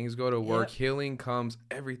vanish, things go to work, healing comes,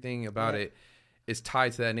 everything about it is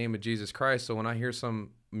tied to that name of Jesus Christ. So when I hear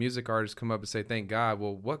some music artists come up and say, thank God,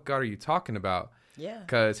 well, what God are you talking about?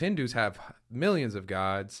 Because Hindus have millions of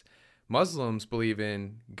gods. Muslims believe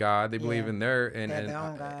in God. They believe in their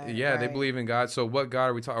own God. They believe in God. So what God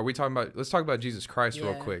are we talking? Are we talking about? Let's talk about Jesus Christ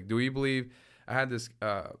real quick. Do we believe? I had this.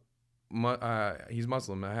 He's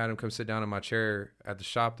Muslim. I had him come sit down in my chair at the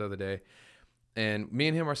shop the other day, and me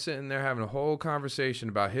and him are sitting there having a whole conversation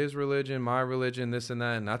about his religion, my religion, this and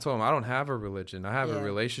that. And I told him I don't have a religion. I have a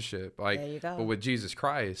relationship, but with Jesus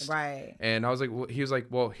Christ. Right. And I was like, he was like,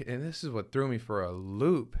 well, and this is what threw me for a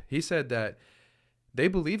loop. He said that they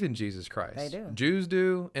believe in Jesus Christ. They do. Jews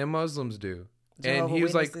do, and Muslims do. And he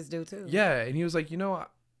was like, do too. Yeah. And he was like,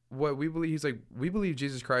 what we believe? He's like, we believe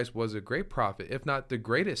Jesus Christ was a great prophet, if not the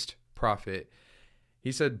greatest prophet.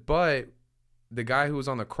 He said, but the guy who was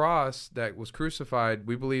on the cross that was crucified,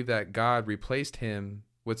 we believe that God replaced him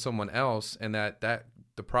with someone else, and that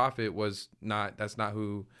the prophet was not, that's not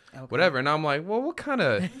who, whatever. And I'm like, well, what kind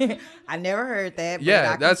of, I never heard that. But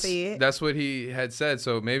yeah, I can see it. that's what he had said.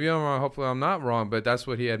 So maybe I'm wrong. Hopefully I'm not wrong, but that's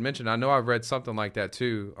what he had mentioned. I know I've read something like that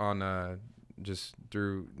too on, just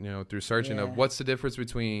through, through searching of what's the difference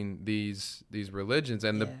between these religions.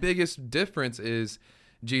 And the biggest difference is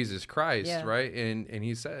Jesus Christ, right? And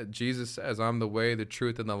he said, Jesus says, I'm the way, the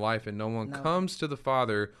truth, and the life, and no one comes to the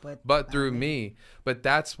Father but through me. But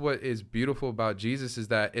that's what is beautiful about Jesus, is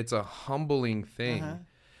that it's a humbling thing.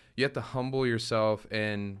 You have to humble yourself,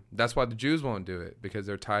 and that's why the Jews won't do it, because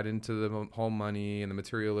they're tied into the whole money and the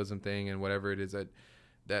materialism thing and whatever it is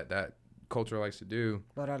that culture likes to do.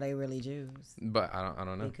 But are they really Jews? But I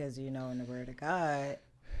don't know. Because, in the Word of God,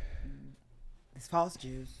 it's false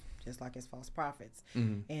Jews, just like it's false prophets.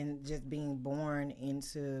 And just being born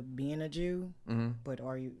into being a Jew, but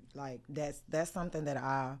are you, like, that's something that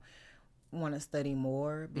I want to study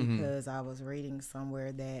more, because I was reading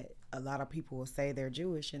somewhere that a lot of people will say they're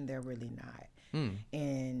Jewish and they're really not.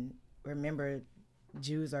 And remember,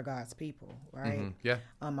 Jews are God's people, right? Yeah.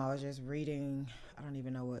 I was just reading, I don't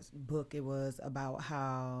even know what book it was, about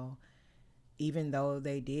how even though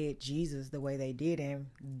they did Jesus the way they did him,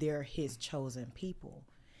 they're his chosen people.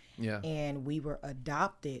 Yeah. And we were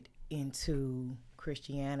adopted into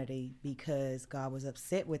Christianity because God was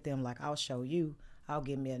upset with them. Like, I'll show you, I'll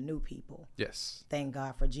give me a new people. Yes. Thank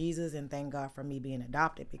God for Jesus, and thank God for me being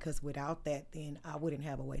adopted, because without that, then I wouldn't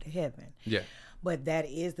have a way to heaven. Yeah. But that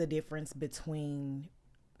is the difference between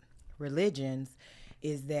religions,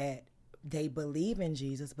 is that they believe in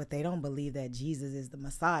Jesus, but they don't believe that Jesus is the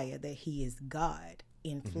Messiah, that he is God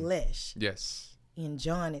in flesh. Yes. In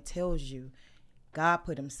John, it tells you God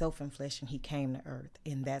put himself in flesh and he came to earth.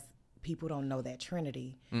 And that's, people don't know that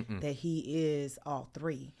Trinity, that he is all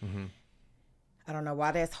three. I don't know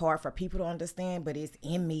why that's hard for people to understand, but it's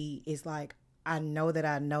in me. It's like, I know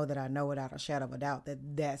without a shadow of a doubt that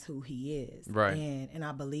that's who he is. Right. And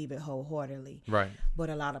I believe it wholeheartedly. Right. But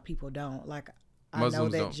a lot of people don't. Like, Muslims, I know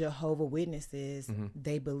that don't. Jehovah Witnesses,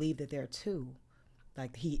 they believe that they're two.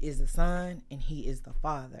 Like, he is the Son and he is the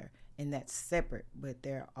Father. And that's separate, but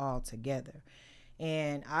they're all together.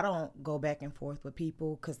 And I don't go back and forth with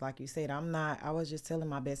people because, like you said, I was just telling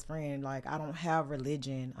my best friend, like, I don't have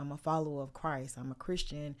religion. I'm a follower of Christ. I'm a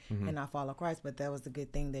Christian and I follow Christ. But that was the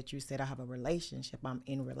good thing that you said, I have a relationship. I'm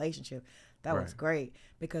in relationship. That was great,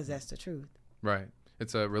 because that's the truth. Right.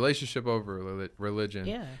 It's a relationship over religion.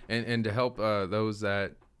 Yeah. And to help those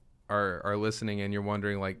that are listening and you're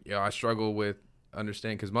wondering, like, I struggle with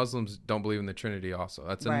understanding, because Muslims don't believe in the Trinity also.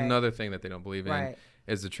 That's another thing that they don't believe in.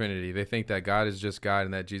 Is the Trinity. They think that God is just God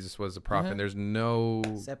and that Jesus was a prophet. And there's no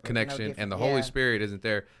connection, and the Holy Spirit isn't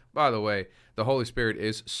there. By the way, the Holy Spirit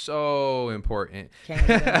is so important. Can't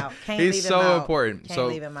leave him out. He's so important. Can't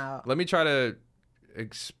leave him out. Let me try to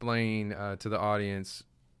explain to the audience.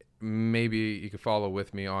 Maybe you could follow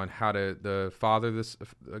with me on how to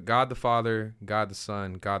God the Father, God the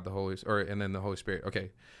Son, God the Holy, and then the Holy Spirit. Okay.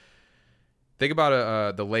 Think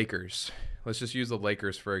about the Lakers. Let's just use the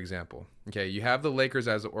Lakers for example. Okay, you have the Lakers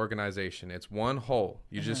as an organization. It's one whole.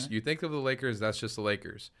 You think of the Lakers, that's just the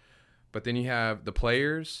Lakers. But then you have the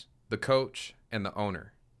players, the coach, and the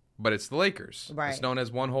owner. But it's the Lakers. Right. It's known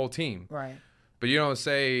as one whole team. Right. But you don't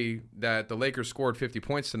say that the Lakers scored 50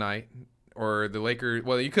 points tonight, or the Lakers.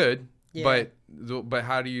 Well, you could. Yeah. But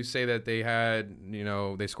how do you say that they had,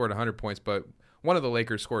 they scored 100 points, but one of the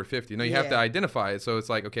Lakers scored 50? No, you have to identify it. So it's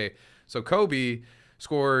like, okay, so Kobe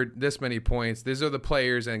scored this many points. These are the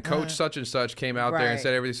players, and coach such and such came out there and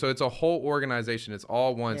said everything. So it's a whole organization. It's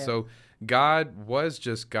all one. Yeah. So God was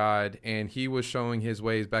just God, and he was showing his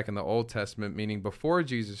ways back in the Old Testament, meaning before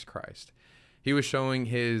Jesus Christ. He was showing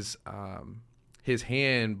his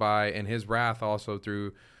hand by, and his wrath also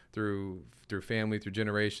through family, through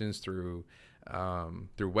generations, through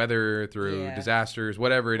weather, through disasters,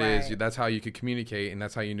 whatever it is. That's how you could communicate, and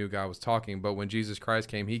that's how you knew God was talking. But when Jesus Christ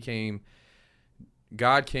came,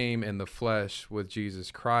 God came in the flesh with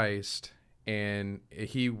Jesus Christ, and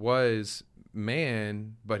he was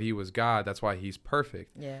man, but he was God. That's why he's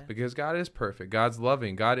perfect. Yeah. Because God is perfect. God's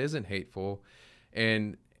loving. God isn't hateful.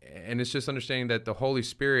 And it's just understanding that the Holy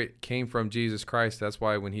Spirit came from Jesus Christ. That's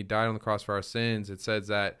why when he died on the cross for our sins, it says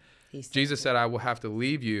that Jesus said, I will have to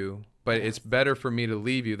leave you, but it's better for me to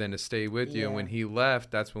leave you than to stay with you. And when he left,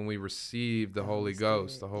 that's when we received the Holy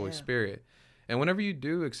Ghost, the Holy Spirit. And whenever you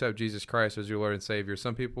do accept Jesus Christ as your Lord and Savior,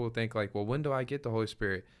 some people think like, well, when do I get the Holy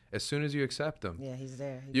Spirit? As soon as you accept him. Yeah, he's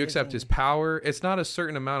there. You accept his power. It's not a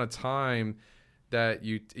certain amount of time that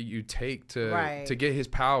you take to get his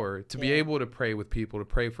power, to be able to pray with people, to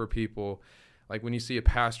pray for people. like when you see a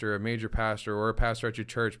pastor, a major pastor, or a pastor at your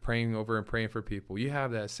church praying over and praying for people, you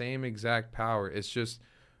have that same exact power. It's just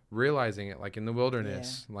realizing it, like in the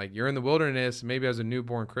wilderness. Like you're in the wilderness, maybe as a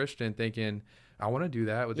newborn Christian, thinking, I want to do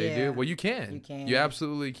that. What they do? Well, you can. You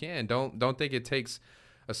absolutely can. Don't think it takes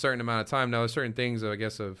a certain amount of time. Now, there's certain things, I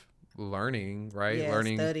guess, of learning, right?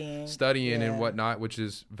 Learning, studying and whatnot, which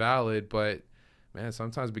is valid, but man,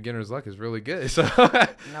 sometimes beginner's luck is really good. So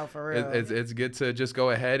no, for real. It's good to just go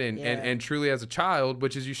ahead and truly as a child,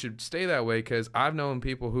 which is you should stay that way, because I've known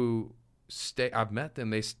people who I've met them.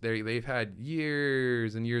 They've had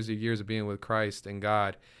years and years of being with Christ and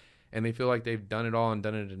God, and they feel like they've done it all and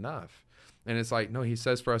done it enough. And it's like, no, he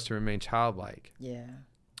says for us to remain childlike. Yeah.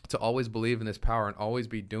 To always believe in this power and always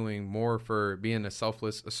be doing more for being a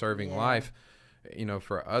selfless, serving life,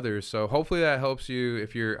 for others. So hopefully that helps you.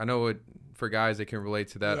 I know for guys, they can relate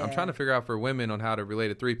to that. I'm trying to figure out for women on how to relate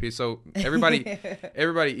a 3-piece. So everybody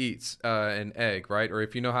eats an egg, right? Or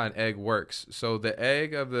if you know how an egg works. So the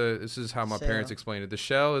egg this is how my parents explained it. The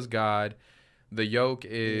shell is God. The yolk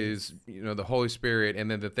is, the Holy Spirit, and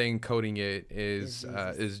then the thing coating it is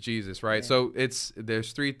Jesus, right? Yeah. So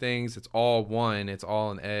there's 3 things. It's all one. It's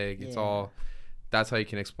all an egg. It's all. That's how you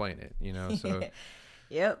can explain it, So.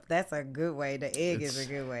 Yep, that's a good way. The egg is a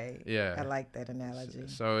good way. Yeah, I like that analogy.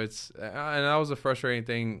 So and that was a frustrating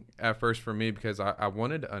thing at first for me, because I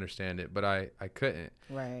wanted to understand it, but I couldn't.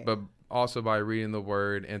 Right. But also by reading the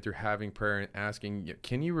Word and through having prayer and asking,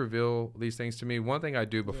 can you reveal these things to me? One thing I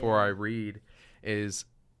do before I read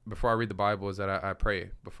the Bible is that I pray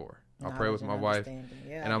before. I'll pray with my wife,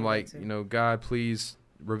 and I'm like, God, please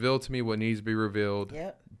reveal to me what needs to be revealed.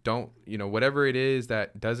 Yep. Don't, whatever it is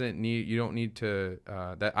that that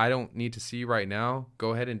I don't need to see right now,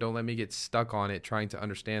 go ahead and don't let me get stuck on it trying to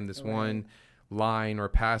understand this one line or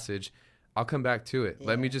passage. I'll come back to it. Yeah.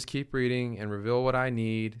 Let me just keep reading and reveal what I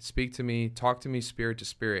need. Speak to me, talk to me spirit to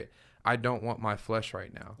spirit. I don't want my flesh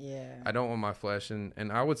right now. Yeah. I don't want my flesh. And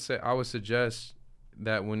I would suggest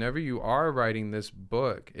that whenever you are writing this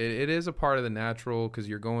book, it is a part of the natural, because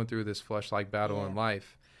you're going through this flesh-like battle in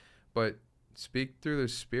life, but speak through the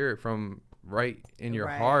spirit from right in your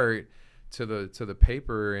heart to the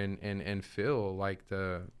paper and feel like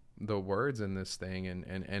the words in this thing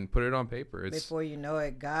and put it on paper. Before you know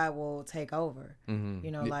it, God will take over.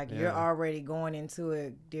 Mm-hmm. You're already going into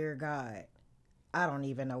it, dear God, I don't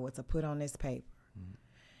even know what to put on this paper. Mm-hmm.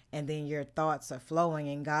 And then your thoughts are flowing,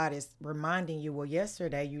 and God is reminding you, well,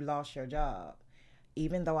 yesterday you lost your job.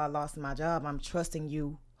 Even though I lost my job, I'm trusting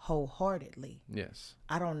you wholeheartedly. Yes.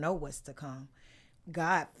 I don't know what's to come.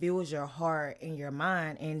 God fills your heart and your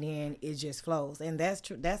mind, and then it just flows. And that's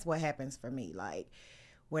true. That's what happens for me. Like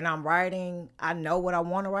when I'm writing, I know what I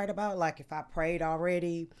want to write about. Like if I prayed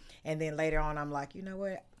already, and then later on I'm like, you know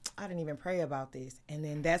what? I didn't even pray about this. And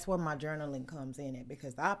then that's where my journaling comes in it,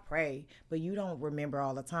 because I pray, but you don't remember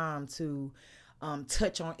all the time to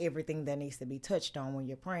touch on everything that needs to be touched on when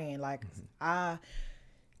you're praying. Like I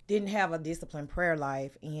didn't have a disciplined prayer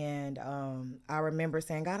life, and I remember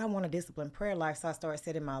saying, God, I want a disciplined prayer life. So I started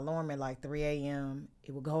setting my alarm at like 3 a.m.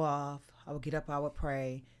 It would go off. I would get up, I would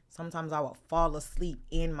pray. Sometimes I would fall asleep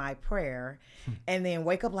in my prayer and then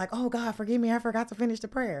wake up like, oh, God, forgive me, I forgot to finish the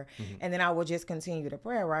prayer. Mm-hmm. And then I would just continue the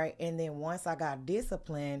prayer, right? And then once I got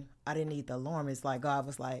disciplined, I didn't need the alarm. It's like God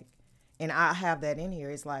was like, and I have that in here.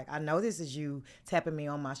 It's like, I know this is you tapping me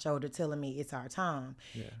on my shoulder, telling me it's our time.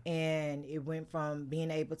 Yeah. And it went from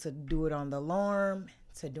being able to do it on the alarm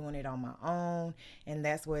to doing it on my own. And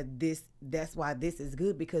that's why this is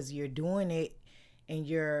good, because you're doing it and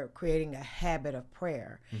you're creating a habit of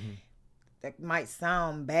prayer. Mm-hmm. That might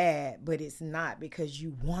sound bad, but it's not, because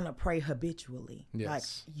you want to pray habitually. Yes.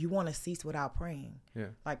 Like you want to cease without praying. Yeah.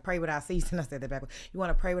 Like pray without ceasing. I said that backwards. You want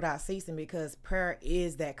to pray without ceasing, because prayer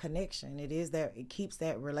is that connection. It keeps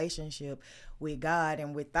that relationship with God.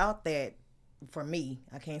 And without that, for me,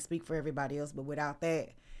 I can't speak for everybody else, but without that,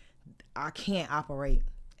 I can't operate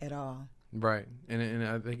at all. Right. And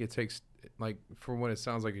I think it takes, like, for what it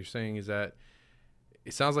sounds like you're saying is that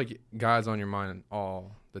it sounds like God's on your mind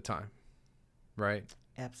all the time. Right?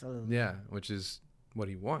 Absolutely. Yeah, which is what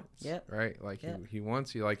he wants. Yep. Right? Like he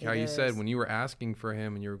wants you, like how you said when you were asking for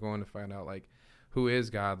him and you were going to find out like who is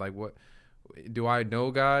God, like what do I know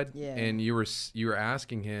God? Yeah. And you were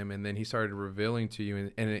asking him, and then he started revealing to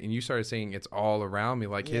you, and you started saying it's all around me,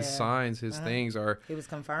 like his signs, his things are. He was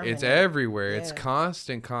confirming. It's everywhere. Yeah. It's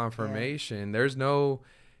constant confirmation. Yeah. There's no,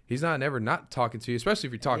 he's not never not talking to you, especially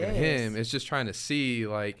if you're talking to him. It's just trying to see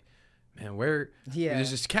like, man, where it's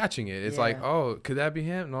just catching it. It's like, oh, could that be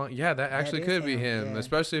him? No, yeah, that actually could be him. Yeah.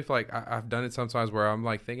 Especially if like I've done it sometimes where I'm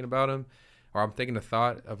like thinking about him. or I'm thinking a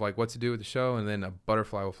thought of like what to do with the show, and then a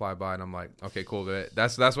butterfly will fly by, and I'm like, okay, cool.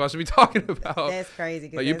 That's what I should be talking about. That's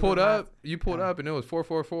crazy. Like you pulled up, and it was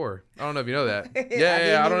 444. I don't know if you know that.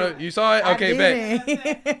 Yeah. I don't know. You saw it? Okay, bet.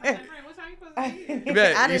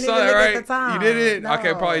 You saw that, right? You didn't. No.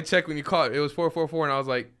 Okay, probably check when you caught it. It was 444, and I was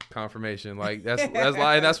like, confirmation. Like that's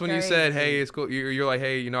like that's when you said, hey, it's cool. You're like,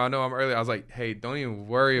 hey, I know I'm early. I was like, hey, don't even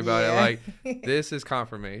worry about it. Like this is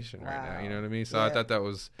confirmation right now. You know what I mean? So I thought that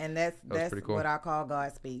was that's pretty cool. What I call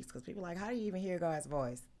God speaks, because people are like, how do you even hear God's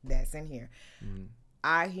voice? That's in here. Mm-hmm.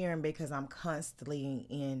 I hear him because I'm constantly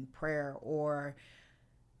in prayer or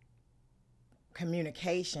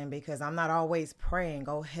communication, because I'm not always praying,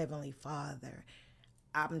 oh Heavenly Father.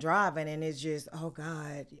 I'm driving and it's just, oh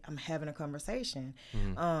God, I'm having a conversation.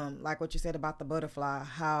 Mm-hmm. Like what you said about the butterfly,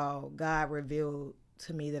 how God revealed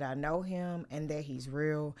to me that I know him and that he's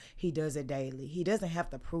real. He does it daily. He doesn't have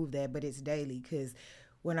to prove that, but it's daily, because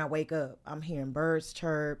when I wake up, I'm hearing birds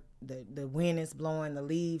chirp, the wind is blowing, the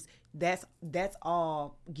leaves. That's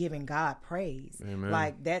all giving God praise. Amen.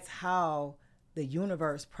 Like that's how the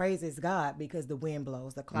universe praises God, because the wind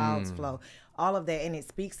blows, the clouds flow, all of that. And it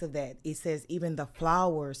speaks of that. It says even the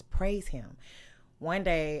flowers praise him. One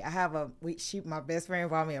day I have my best friend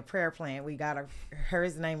bought me a prayer plant. We got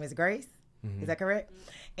hers name is Grace. Mm-hmm. Is that correct?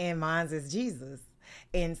 And mine's is Jesus.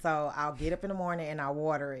 And so I'll get up in the morning and I'll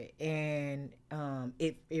water it, and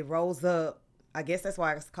it rolls up. I guess that's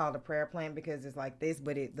why it's called a prayer plant, because it's like this,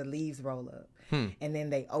 but the leaves roll up and then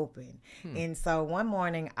they open. And so one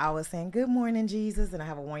morning I was saying, good morning, Jesus. And I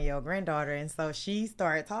have a 1-year-old granddaughter. And so she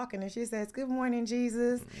started talking and she says, good morning,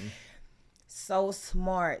 Jesus. Mm-hmm. So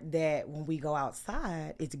smart that when we go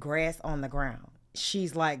outside, it's grass on the ground.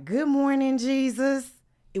 She's like, good morning, Jesus.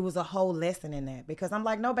 It was a whole lesson in that, because I'm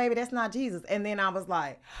like, no, baby, that's not Jesus. And then I was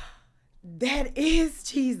like, that is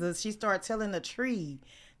Jesus. She started telling the tree,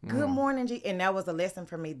 good morning, and that was a lesson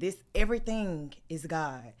for me. Everything is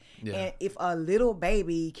God. Yeah. And if a little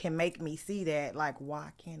baby can make me see that, like,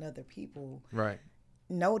 why can't other people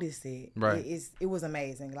notice it? Right. It was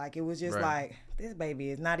amazing. Like, it was just like, this baby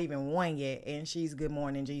is not even 1 yet, and she's good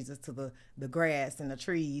morning, Jesus, to the grass and the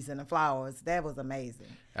trees and the flowers. That was amazing.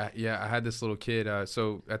 I had this little kid.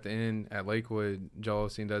 So at the end at Lakewood, Joel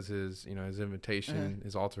Osteen does his invitation,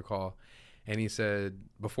 his altar call. And he said,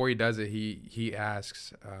 before he does it, he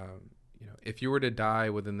asks, if you were to die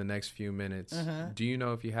within the next few minutes, do you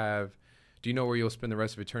know where you'll spend the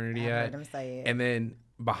rest of eternity at? I heard him say it. And then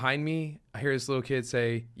behind me, I hear this little kid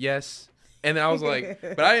say, yes. And then I was like,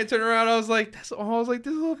 but I didn't turn around. I was like, this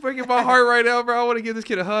is breaking my heart right now, bro. I want to give this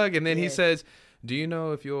kid a hug. And then he says, do you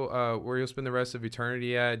know if where you'll spend the rest of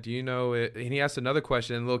eternity at? Do you know it? And he asked another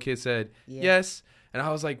question, and the little kid said, yes. And I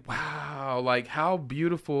was like, wow, like how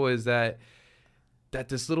beautiful is that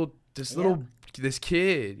this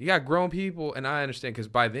kid, you got grown people. And I understand, because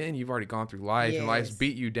by then you've already gone through life and life's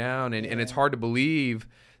beat you down. And it's hard to believe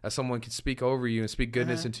that someone can speak over you and speak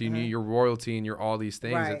goodness into you, your royalty and your all these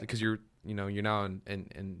things, because you're now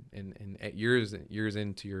in 8 years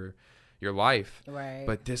into your life. Right.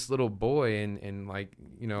 But this little boy and like,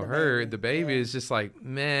 the baby is just like,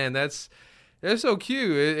 man, they're so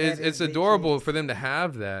cute. It's adorable for them to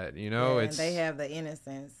have that, and they have the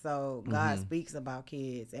innocence. So God speaks about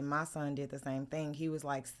kids. And my son did the same thing. He was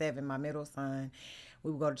like 7, my middle son. We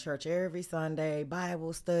would go to church every Sunday,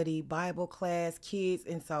 Bible study, Bible class, kids.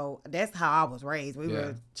 And so that's how I was raised. We were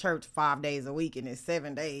at church 5 days a week, and it's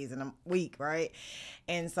 7 days in a week, right?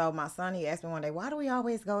 And so my son, he asked me one day, why do we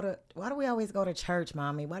always go to church,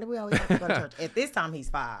 Mommy? Why do we always have to go to church? At this time, he's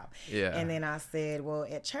 5. Yeah. And then I said, well,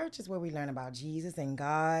 at church is where we learn about Jesus and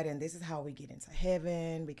God, and this is how we get into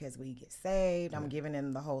heaven, because we get saved. I'm giving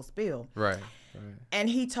him the whole spiel. Right. And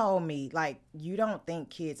he told me, like, you don't think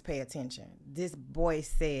kids pay attention. This boy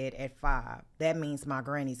said at 5, that means my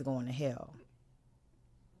granny's going to hell.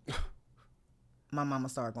 My mama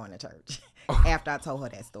started going to church after I told her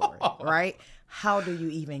that story, right? How do you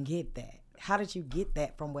even get that? How did you get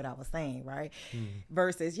that from what I was saying, right?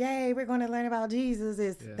 Versus, yay, we're going to learn about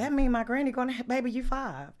Jesus. That means my granny going to, baby, you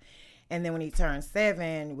 5. And then when he turned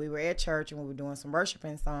 7, we were at church and we were doing some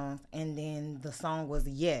worshiping songs. And then the song was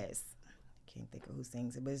Yes. Can't think of who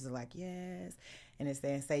sings it, but it's like, yes. And it's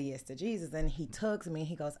saying, say yes to Jesus. And he tugs me and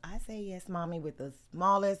he goes, I say yes, Mommy, with the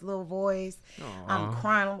smallest little voice. Aww. I'm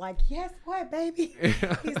crying. I'm like, yes, what, baby?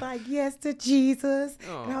 He's like, yes to Jesus.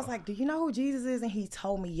 Aww. And I was like, do you know who Jesus is? And he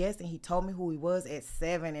told me yes. And he told me who he was at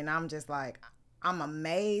 7. And I'm just like, I'm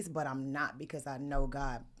amazed, but I'm not, because I know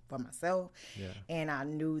God for myself. Yeah. And I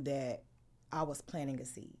knew that I was planting a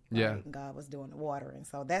seed. Yeah. Right? And God was doing the watering.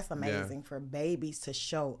 So that's amazing for babies to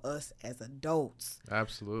show us as adults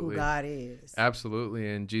Absolutely. who God is.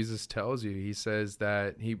 Absolutely. And Jesus tells you, he says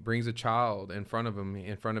that he brings a child in front of him,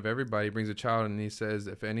 in front of everybody, he brings a child, and he says,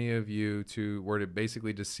 if any of you were to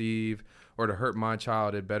basically deceive or to hurt my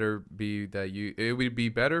child, it would be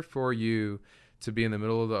better for you to be in the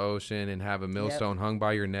middle of the ocean and have a millstone hung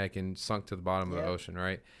by your neck and sunk to the bottom of the ocean,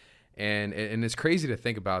 right? And it's crazy to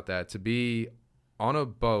think about that, to be on a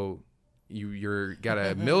boat, you're got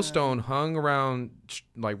a millstone hung around,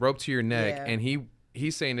 like rope to your neck, and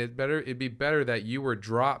he's saying it'd be better that you were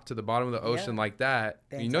dropped to the bottom of the ocean like that.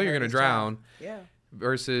 You know you're gonna drown,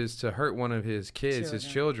 versus to hurt one of his kids, his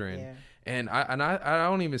children. Yeah. And I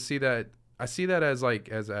don't even see that. I see that as like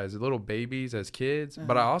as little babies, as kids,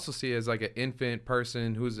 but I also see it as like an infant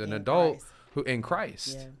person who's an adult. Christ. Who in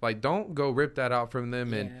Christ, like, don't go rip that out from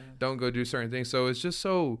them and don't go do certain things. So it's just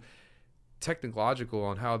so technological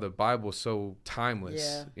on how the Bible is so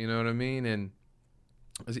timeless. You know what I mean? And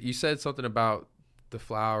you said something about the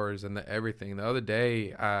flowers and the everything. The other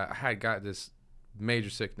day, I had got this major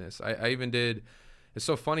sickness. I even did. It's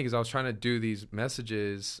so funny because I was trying to do these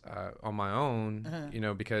messages on my own, you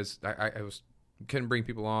know, because I couldn't bring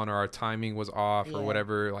people on, or our timing was off or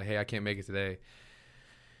whatever. Like, hey, I can't make it today.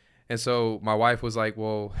 And so my wife was like,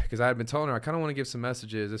 well, because I had been telling her, I kind of want to give some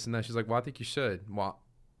messages, this and that. She's like, well, I think you should. Well,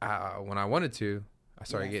 when I wanted to, I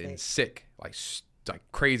started getting sick, like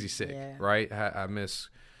crazy sick, right? I missed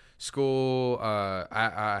school.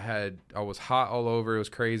 I was hot all over. It was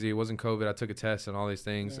crazy. It wasn't COVID. I took a test and all these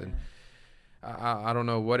things. And I don't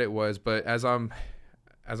know what it was, but as I'm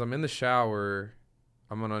in the shower,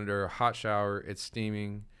 I'm under a hot shower. It's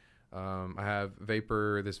steaming. I have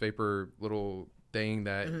this vapor little thing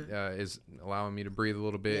that is allowing me to breathe a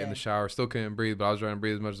little bit in the shower. Still couldn't breathe, but I was trying to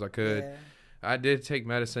breathe as much as I could. I did take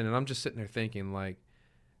medicine, and I'm just sitting there thinking, like,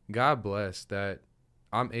 God bless that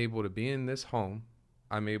I'm able to be in this home.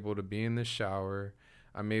 I'm able to be in this shower.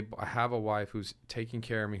 I have a wife who's taking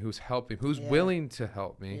care of me, who's helping, who's willing to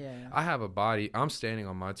help me. I have a body. I'm standing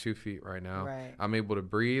on my 2 feet right now. I'm able to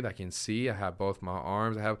breathe. I can see. I have both my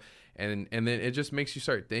arms. And then it just makes you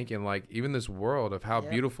start thinking, like, even this world of how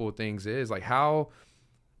beautiful things is, like how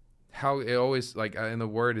it always, like, in the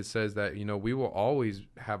word it says that, you know, we will always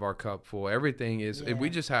have our cup full. Everything is, we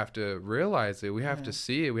just have to realize it. We have to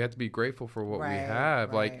see it. We have to be grateful for what we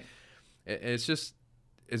have. Like,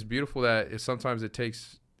 it's beautiful that sometimes it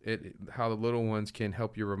takes it, how the little ones can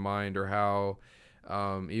help you remind, or how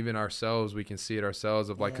even ourselves, we can see it ourselves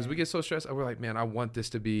of, like, because we get so stressed. We're like, man, I want this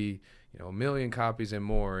to be, you know, 1 million copies and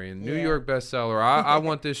more, and New York bestseller. I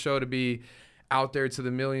want this show to be out there to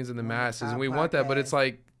the millions and the masses, and we want that. But it's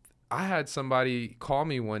like, I had somebody call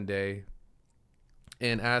me one day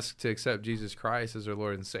and ask to accept Jesus Christ as their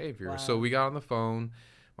Lord and Savior. So we got on the phone.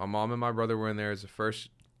 My mom and my brother were in there as the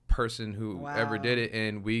first person who ever did it,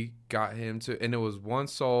 and we got him to, and it was one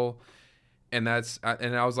soul, and I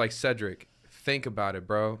was like, Cedric, think about it,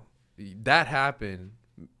 bro. That happened.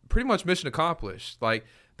 Pretty much mission accomplished. Like,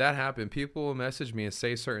 that happened. People will message me and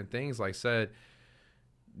say certain things, like, said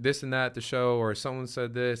this and that at the show, or someone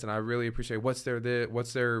said this, and I really appreciate what's their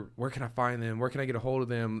where can I find them, where can I get a hold of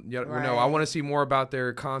them, you know, I want to see more about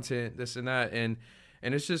their content, this and that. And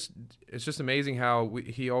it's just amazing how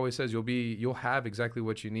he always says you'll have exactly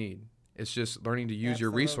what you need. It's just learning to use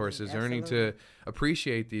your resources, learning to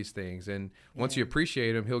appreciate these things. And once you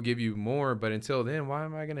appreciate them, he'll give you more. But until then, why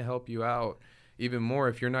am I going to help you out even more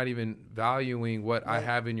if you're not even valuing what I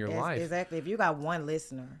have in your life? Exactly. If you got one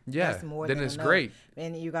listener, that's more then than it's enough. Great.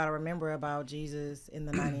 And you got to remember about Jesus in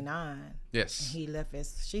the 99. Yes. He left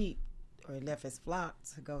his sheep, or he left his flock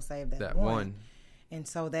to go save that one. And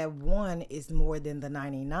so that one is more than the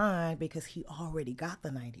 99, because he already got the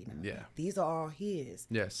 99. Yeah. These are all his.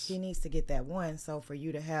 Yes. He needs to get that one. So for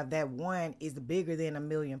you to have that one is bigger than 1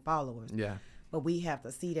 million followers. Yeah. But we have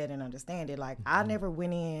to see that and understand it. Like, I never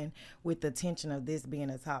went in with the intention of this being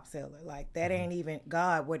a top seller. Like, that ain't even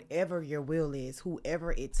God, whatever your will is,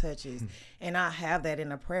 whoever it touches. And I have that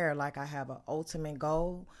in a prayer. Like, I have an ultimate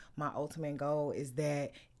goal. My ultimate goal is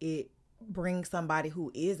that it bring somebody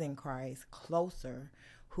who is in Christ closer,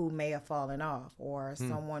 who may have fallen off, or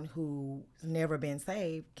someone who's never been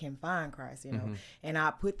saved can find Christ, you know. And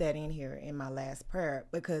I put that in here in my last prayer,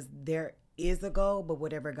 because there is a goal, but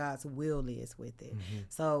whatever God's will is with it.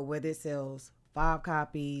 So whether it sells 5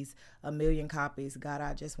 copies, 1 million copies, God,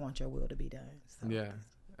 I just want your will to be done. So. Yeah.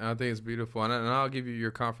 I think it's beautiful, and I'll give you your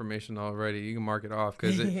confirmation already. You can mark it off,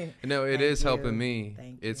 because it is helping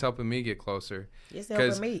me. It's helping me get closer. It's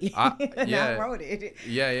helping me. I wrote it.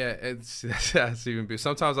 Yeah. It's even.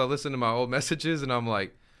 Sometimes I listen to my old messages, and I'm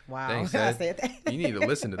like, Wow. Dang, I Sed. said that. You need to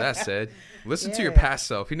listen to that, Sed. Listen to your Yeah. past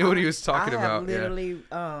self. You know what he was talking I have about. literally,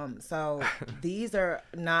 so these are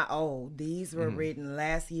not old. These were Mhm. written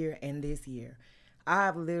last year and this year.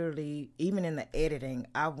 I've literally, even in the editing,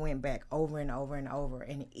 I went back over and over and over,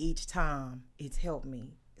 and each time it's helped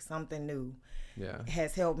me. Something new Yeah.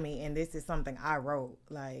 has helped me, and this is something I wrote.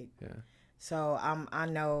 Like, Yeah. so I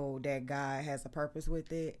know that God has a purpose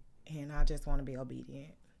with it, and I just want to be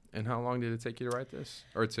obedient. And how long did it take you to write this,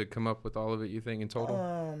 or to come up with all of it? You think in total?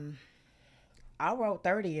 I wrote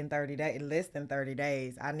 30 in 30 days, less than 30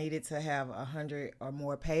 days. I needed to have 100 or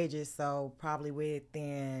more pages, so probably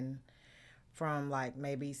within from like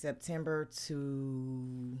maybe September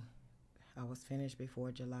to I was finished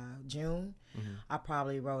before July, June. Mm-hmm. I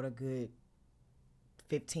probably wrote a good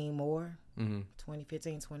 15 more, Mm-hmm.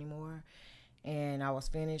 20 more. And I was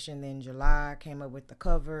finished, and then July I came up with the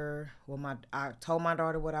cover. Well, I told my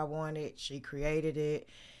daughter what I wanted. She created it.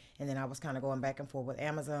 And then I was kind of going back and forth with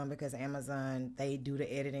Amazon, because Amazon, they do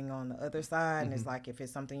the editing on the other side. And it's like, if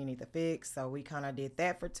it's something you need to fix. So we kind of did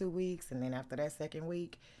that for 2 weeks. And then after that second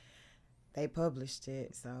week, they published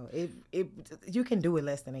it. So you can do it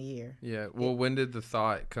less than a year. Yeah. Well, when did the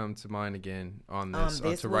thought come to mind again on this,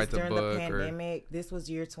 This to was write the during book? the pandemic. This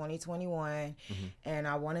was year 2021. And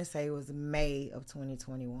I want to say it was May of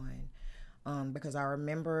 2021. Because I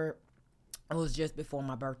remember it was just before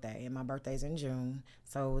my birthday, and my birthday's in June.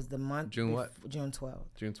 So it was the month. June what? June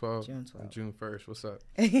 12th. June 12th? June 12th. June 1st. What's up?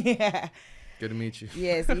 Yeah. Good to meet you.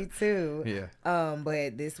 Yes, you too. Yeah.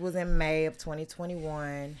 But this was in May of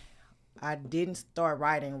 2021. I didn't start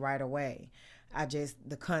writing right away.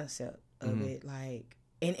 The concept of it, like,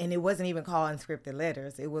 and it wasn't even called Unscripted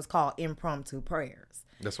Letters. It was called Impromptu Prayers.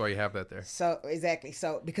 That's why you have that there. So, exactly.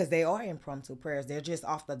 So, because they are impromptu prayers. They're just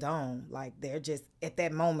off the dome. Like, they're just, at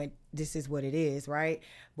that moment, this is what it is, right?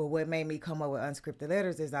 But what made me come up with Unscripted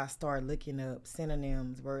Letters is I started looking up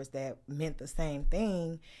synonyms, words that meant the same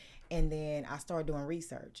thing. And then I started doing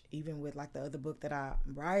research. Even with, like, the other book that I'm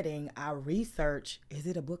writing, I research, is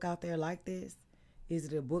it a book out there like this? Is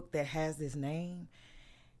it a book that has this name?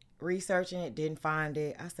 Researching it, didn't find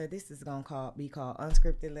it. I said, this is going to be called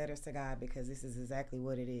Unscripted Letters to God, because this is exactly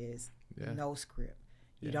what it is. Yeah. No script.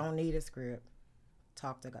 You don't need a script.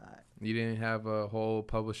 Talk to God. You didn't have a whole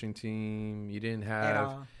publishing team. You didn't have... At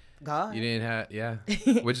all. God. You didn't have... Yeah.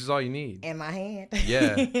 Which is all you need. In my hand.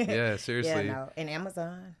 Yeah. Yeah, seriously. Yeah, no. And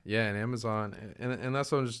Amazon. Yeah, and Amazon. And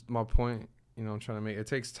that's just my point, I'm trying to make. It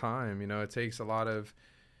takes time, It takes a lot of...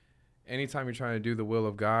 Anytime you're trying to do the will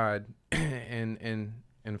of God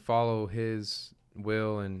and follow his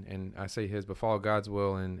will, and I say his, but follow God's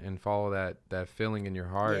will, and follow that feeling in your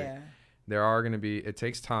heart. Yeah. There are going to be, it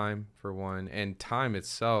takes time for one, and time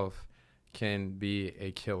itself can be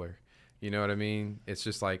a killer. You know what I mean? It's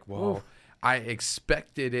just like, well, oof. I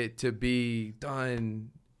expected it to be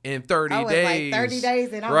done in 30 days. Like 30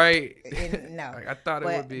 days and right. No. Like I thought it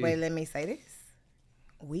would be. But let me say this.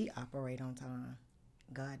 We operate on time.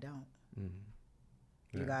 God don't.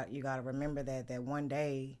 Mm-hmm. Yeah. You got to remember that one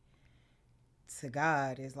day to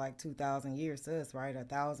God is like 2,000 years to us, right?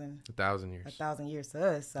 1,000 years. 1,000 years to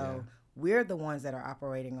us. So we're the ones that are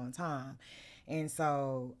operating on time. And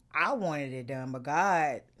so I wanted it done, but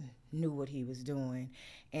God knew what he was doing.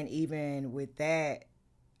 And even with that,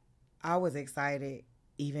 I was excited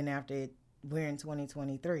even after we're in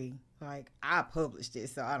 2023. Like, I published it,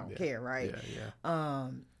 so I don't care, right? Yeah.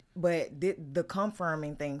 But the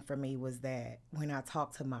confirming thing for me was that when I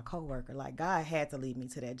talked to my coworker, like, God had to lead me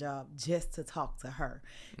to that job just to talk to her,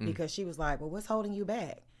 because she was like, well, what's holding you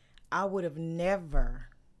back? I would have never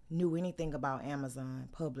knew anything about Amazon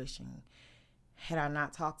publishing had I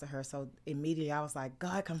not talked to her. So immediately I was like,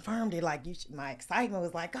 God confirmed it. Like, my excitement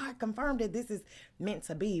was like, God confirmed it. This is meant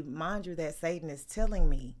to be. Mind you, that Satan is telling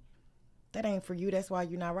me that ain't for you. That's why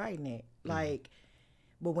you're not writing it. Like,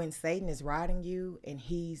 but when Satan is riding you and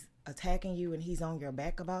he's attacking you and he's on your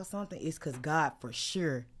back about something, it's because God for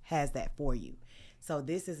sure has that for you. So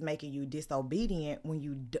this is making you disobedient when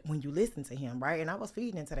you listen to him, right? And I was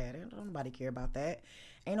feeding into that. Don't nobody care about that.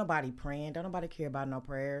 Ain't nobody praying. Don't nobody care about no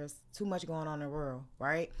prayers. Too much going on in the world,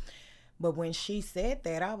 right? But when she said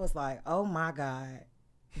that, I was like, oh my God,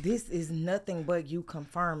 this is nothing but you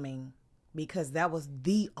confirming, because that was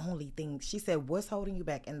the only thing. She said, what's holding you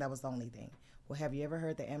back? And that was the only thing. Well, have you ever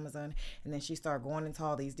heard the Amazon? And then she started going into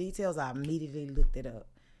all these details. I immediately looked it up.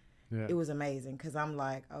 Yeah. It was amazing, because I'm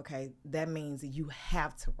like, okay, that means you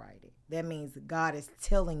have to write it. That means God is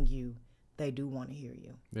telling you they do want to hear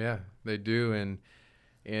you. Yeah, they do. And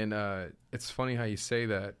it's funny how you say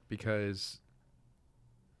that, because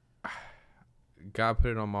God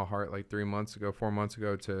put it on my heart like 4 months ago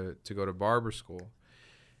to go to barber school.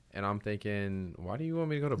 And I'm thinking, why do you want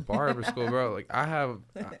me to go to barber school, bro? Like, I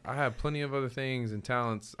have plenty of other things and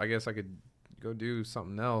talents. I guess I could go do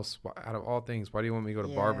something else. Out of all things, why do you want me to go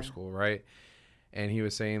to barber school, right? And he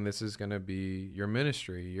was saying, this is going to be your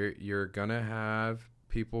ministry. You're going to have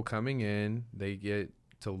people coming in. They get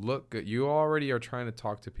to look good. You already are trying to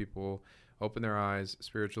talk to people, open their eyes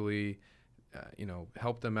spiritually,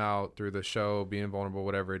 help them out through the show, being vulnerable,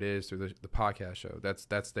 whatever it is, through the podcast show.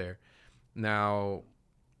 That's there. Now,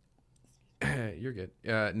 you're good.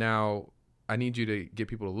 Now, I need you to get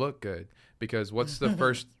people to look good, because what's the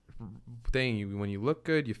first thing? When you look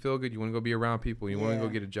good, you feel good, you want to go be around people, you want to go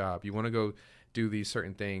get a job, you want to go do these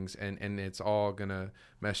certain things, and it's all going to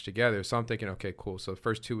mesh together. So I'm thinking, okay, cool. So the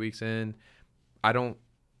first 2 weeks in,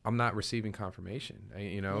 I'm not receiving confirmation,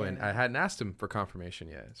 and I hadn't asked him for confirmation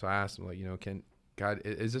yet. So I asked him, like, can God,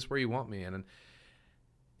 is this where you want me? And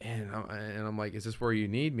I'm like, is this where you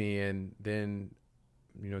need me? And then,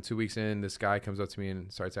 2 weeks in, this guy comes up to me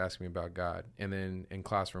and starts asking me about God. And then in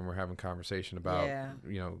classroom, we're having conversation about,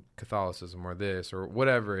 Catholicism or this or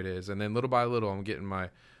whatever it is. And then little by little, I'm getting my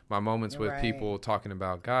moments with people talking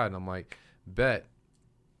about God. And I'm like, bet.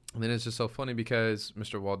 And then it's just so funny because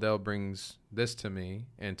Mr. Waddle brings this to me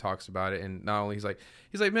and talks about it. And not only he's like,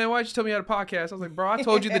 man, why'd you tell me you had a podcast? I was like, bro, I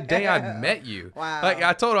told you the day I met you. Wow. Like,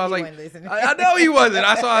 I told him, I was like, I know he wasn't.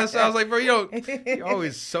 I was like, bro, you're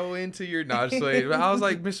always so into your, I was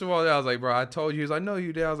like, Mr. Waddle, I was like, bro, I told you. He was like, no,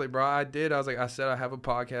 you did. I was like, bro, I did. I was like, I said I have a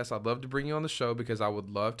podcast. I'd love to bring you on the show because I would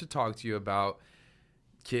love to talk to you about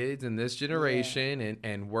kids in this generation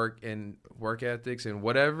and work ethics and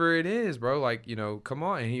whatever it is, bro. Like, come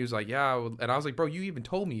on. And he was like, yeah. And I was like, bro, you even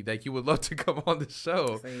told me that you would love to come on the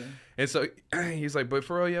show. See. And so he's like, but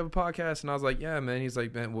for real, you have a podcast? And I was like, yeah, man. He's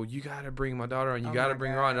like, man, well, you got to bring my daughter on. You got to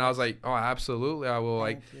bring her on. And I was like, oh, absolutely, I will.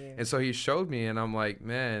 Thank you. And so he showed me, and I'm like,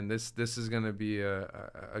 man, this is going to be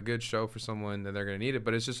a good show for someone that they're going to need it.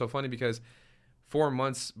 But it's just so funny because 4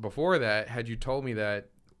 months before that, had you told me that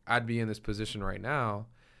I'd be in this position right now,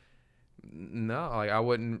 no, like I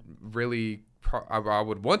wouldn't really. I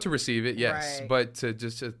would want to receive it, yes, right. But to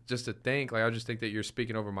just to think, like I just think that you're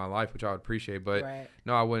speaking over my life, which I would appreciate. But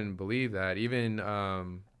no, I wouldn't believe that. Even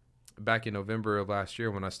back in November of last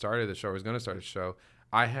year, when I started the show, I was going to start the show.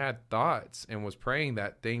 I had thoughts and was praying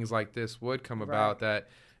that things like this would come about. That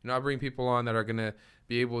I bring people on that are going to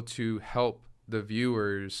be able to help the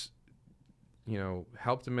viewers.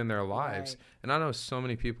 Help them in their lives. Right. And I know so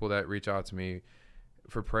many people that reach out to me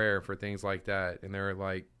for prayer, for things like that. And they're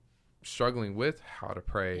like struggling with how to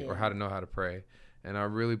pray or how to know how to pray. And I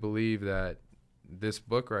really believe that this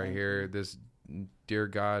book here, this Dear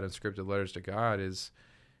God, Unscripted Letters to God is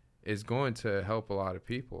going to help a lot of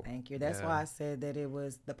people. Thank you. That's why I said that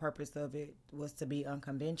the purpose of it was to be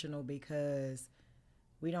unconventional, because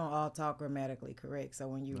we don't all talk grammatically correct. So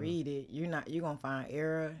when you read it, you're going to find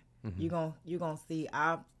error. Mm-hmm. You're gonna see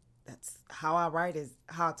that's how I write is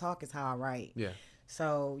how I talk is how I write. Yeah.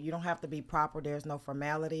 So you don't have to be proper. There's no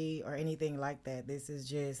formality or anything like that. This is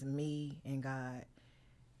just me and God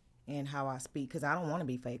and how I speak, because I don't want to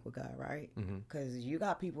be fake with God, right? Because you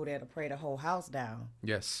got people that'll pray the whole house down.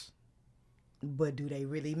 Yes. But do they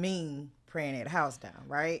really mean praying that house down,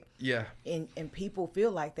 right? Yeah. And people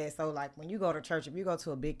feel like that. So like when you go to church, if you go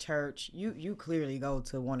to a big church, you clearly go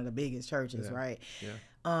to one of the biggest churches, right? Yeah.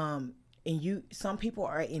 And some people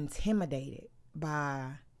are intimidated by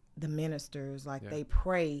the ministers. Like they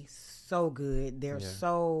pray so good. They're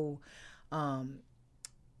so, I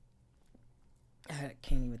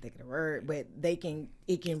can't even think of the word, but it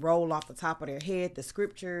can roll off the top of their head. The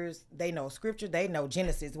scriptures, they know scripture. They know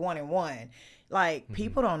Genesis 1:1. Like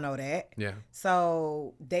people don't know that. Yeah.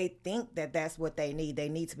 So they think that that's what they need. They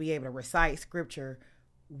need to be able to recite scripture,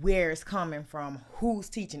 where it's coming from, who's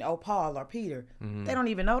teaching, Paul or Peter. They don't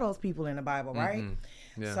even know those people in the Bible, right?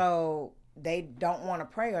 Yeah. So they don't want to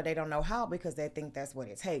pray, or they don't know how, because they think that's what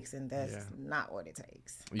it takes, and that's not what it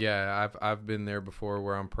takes. Yeah, I've been there before,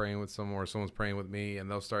 where I'm praying with someone, or someone's praying with me, and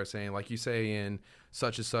they'll start saying, like you say in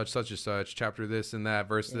such and such, chapter this and that,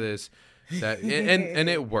 verse this, that, and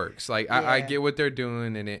it works. Like I get what they're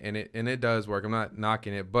doing, and it does work. I'm not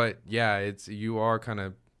knocking it, but you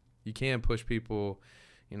can push people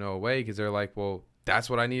away, because they're like, well,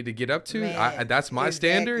 that's what I need to get up to. That's my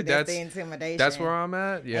standard. That's the intimidation. That's where I'm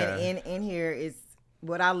at. Yeah. And in here is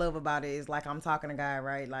what I love about it is, like, I'm talking to God,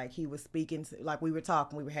 right? Like he was speaking to, like we were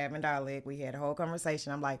talking, we were having dialect. We had a whole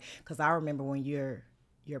conversation. I'm like, because I remember when your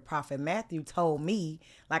prophet Matthew told me,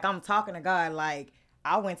 like, I'm talking to God, like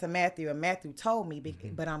I went to Matthew and Matthew told me,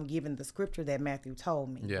 but I'm giving the scripture that Matthew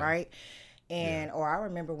told me, right? And or I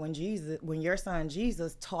remember when your son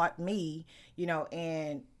Jesus taught me,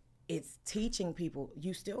 and it's teaching people,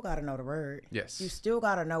 you still got to know the word. Yes. You still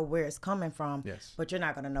got to know where it's coming from. Yes. But you're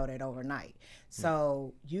not going to know that overnight.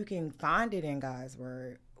 So you can find it in God's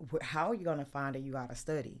word. How are you going to find it? You got to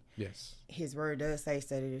study. Yes. His word does say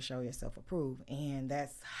study to show yourself approved. And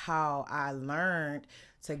that's how I learned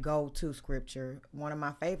to go to scripture. One of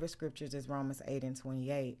my favorite scriptures is Romans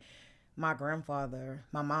 8:28. My grandfather,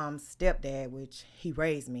 my mom's stepdad, which he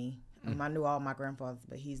raised me. I knew all my grandfathers,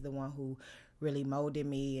 but he's the one who really molded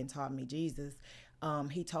me and taught me Jesus.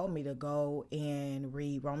 He told me to go and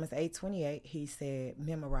read Romans 8:28. He said,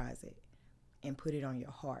 memorize it and put it on your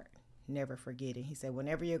heart. Never forget it. He said,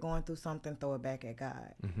 whenever you're going through something, throw it back at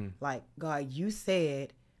God. Like, God, you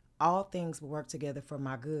said all things will work together for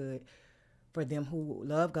my good, for them who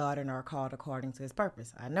love God and are called according to his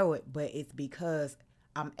purpose. I know it, but it's because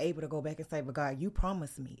I'm able to go back and say, but God, you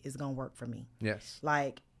promised me it's going to work for me. Yes.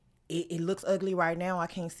 Like, it looks ugly right now. I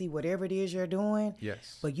can't see whatever it is you're doing.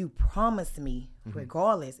 Yes. But you promised me,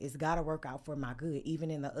 regardless, it's got to work out for my good, even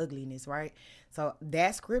in the ugliness, right? So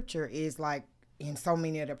that scripture is like in so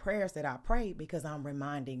many of the prayers that I pray, because I'm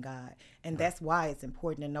reminding God. And that's why it's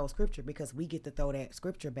important to know scripture, because we get to throw that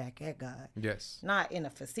scripture back at God. Yes. Not in a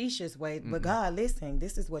facetious way, but God, listen,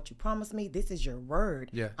 this is what you promised me. This is your word.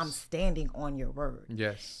 Yes. I'm standing on your word.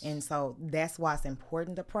 Yes. And so that's why it's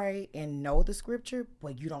important to pray and know the scripture,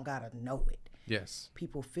 but you don't got to know it. Yes.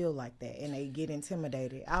 People feel like that and they get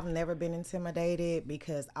intimidated. I've never been intimidated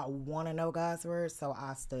because I want to know God's word, so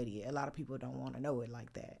I study it. A lot of people don't want to know it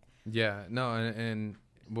like that. Yeah, no, and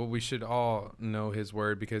well, we should all know his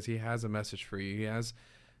word, because he has a message for you. He has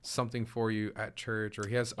something for you at church, or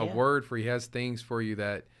he has a word for you. He has things for you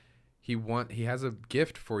that he has a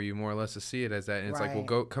gift for you, more or less, to see it as that. And it's like,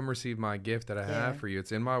 well, come receive my gift that I have for you.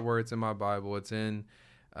 It's in my word, it's in my Bible, it's in,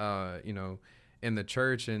 in the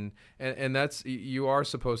church. And that's, you are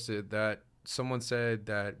supposed to, that someone said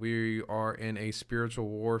that we are in a spiritual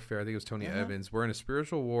warfare. I think it was Tony Evans. We're in a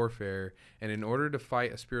spiritual warfare, and in order to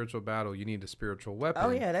fight a spiritual battle, you need a spiritual weapon. Oh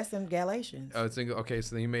yeah, that's in Galatians. Oh, okay,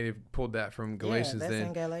 so then you may have pulled that from Galatians. Yeah, that's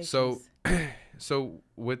in Galatians. So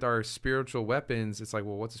with our spiritual weapons, it's like,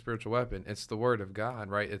 well, what's a spiritual weapon? It's the word of God,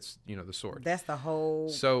 right? It's, the sword. That's the whole.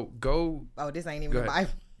 So go. Oh, this ain't even the Bible.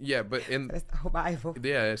 Yeah, but that's the whole Bible.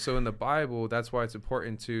 Yeah, so in the Bible, that's why it's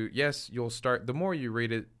important to. Yes, you'll start. The more you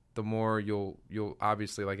read it, the more you'll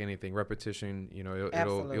obviously, like anything, repetition,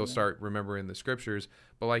 you'll start remembering the scriptures.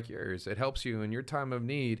 But like yours, it helps you in your time of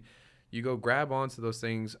need. You go grab onto those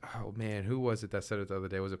things. Oh man, who was it that said it the other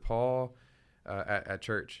day? Was it Paul at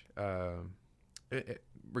church?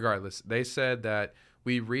 Regardless, they said that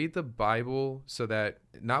we read the Bible so that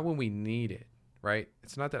not when we need it, right?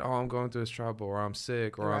 It's not that, I'm going through this trouble, or I'm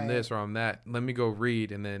sick, or I'm this, or I'm that. Let me go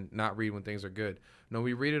read, and then not read when things are good. No,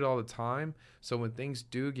 we read it all the time. So when things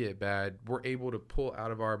do get bad, we're able to pull out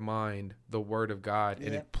of our mind the word of God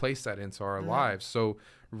and place that into our lives. So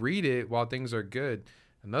read it while things are good.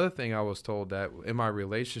 Another thing I was told that in my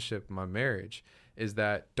relationship, my marriage, is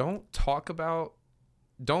that don't talk about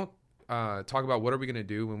what are we going to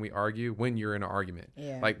do when we argue, when you're in an argument.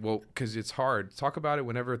 Yeah. Like, well, because it's hard. Talk about it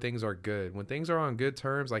whenever things are good. When things are on good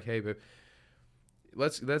terms, like, hey, but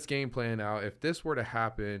let's game plan out. If this were to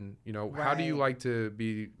happen, how do you like to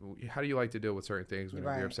deal with certain things when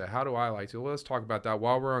you're upset? How do I like to? Well, let's talk about that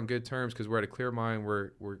while we're on good terms, because we're at a clear mind.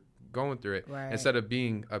 We're going through it instead of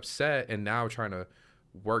being upset and now trying to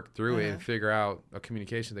work through it and figure out a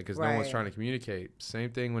communication thing, because no one's trying to communicate.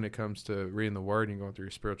 Same thing when it comes to reading the word and going through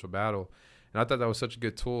your spiritual battle. And I thought that was such a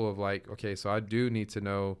good tool of like, okay, so I do need to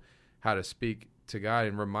know how to speak to God,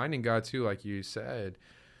 and reminding God too, like you said,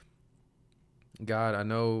 God, I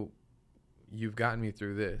know you've gotten me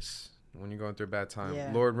through this when you're going through a bad time.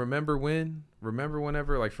 Yeah. Lord, remember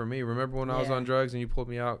whenever, like for me, remember when I was on drugs and you pulled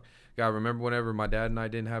me out. God, remember whenever my dad and I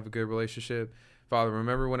didn't have a good relationship. Father,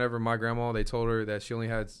 remember whenever my grandma, they told her that she only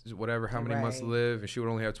had how many months to live, and she would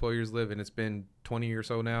only have 12 years to live, and it's been 20 or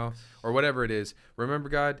so now, or whatever it is. Remember,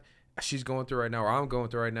 God, she's going through right now, or I'm going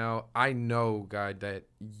through right now. I know, God, that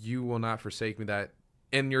you will not forsake me.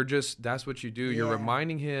 And that's what you do. Yeah. You're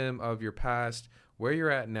reminding him of your past, where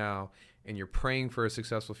you're at now, and you're praying for a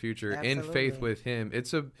successful future in faith with him.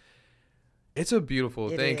 It's a beautiful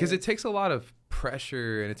thing, because it takes a lot of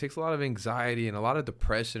pressure, and it takes a lot of anxiety and a lot of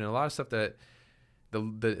depression and a lot of stuff that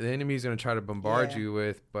the enemy is going to try to bombard you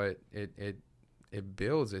with, but it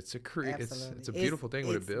builds. It's a beautiful thing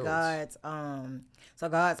when it builds.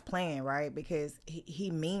 God's plan, right? Because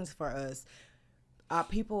he means for us.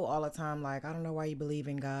 People all the time like, I don't know why you believe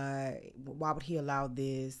in God. Why would he allow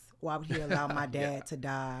this? Why would he allow my dad to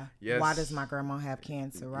die? Yes. Why does my grandma have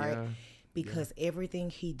cancer, right? Yeah. because everything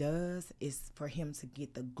he does is for him to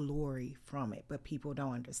get the glory from it. But people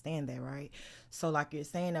don't understand that, right? So like you're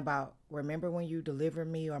saying about, remember when you delivered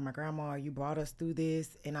me or my grandma, or you brought us through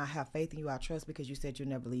this, and I have faith in you, I trust, because you said you'll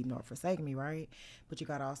never leave nor forsake me, right? But you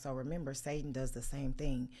got to also remember Satan does the same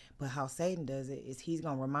thing. But how Satan does it is he's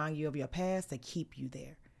going to remind you of your past to keep you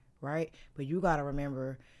there, right? But you got to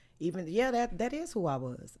remember, even, that is who I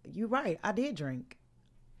was. You're right. I did drink.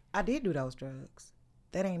 I did do those drugs.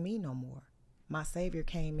 That ain't me no more. My Savior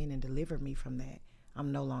came in and delivered me from that.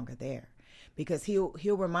 I'm no longer there. Because he'll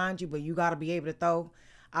remind you, but you got to be able to throw.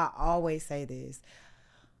 I always say this.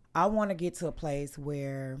 I want to get to a place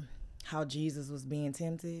where how Jesus was being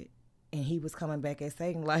tempted and he was coming back at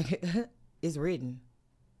Satan like, it's written.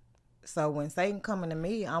 So when Satan coming to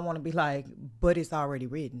me, I want to be like, but it's already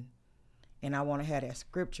written. And I want to have that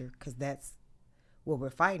scripture, because that's what we're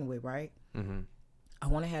fighting with, right? Mm-hmm. I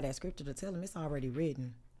want to have that scripture to tell him it's already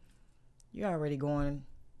written. You already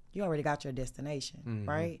got your destination, mm-hmm.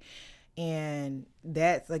 right? And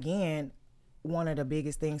that's, again, one of the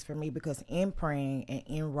biggest things for me, because in praying and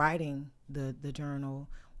in writing the journal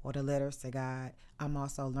or the letters to God, I'm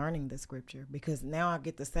also learning the scripture, because now I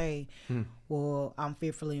get to say, well, I'm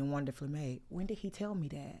fearfully and wonderfully made. When did he tell me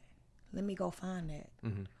that? Let me go find that.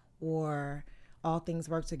 Mm-hmm. Or all things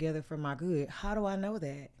work together for my good. How do I know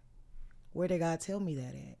that? Where did God tell me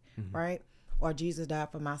that at? Mm-hmm. Right? Or Jesus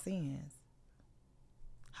died for my sins.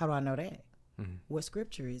 How do I know that? Mm-hmm. What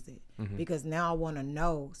scripture is it? Mm-hmm. Because now I want to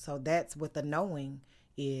know. So that's what the knowing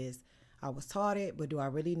is. I was taught it, but do I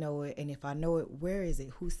really know it? And if I know it, where is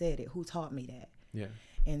it? Who said it? Who taught me that? Yeah.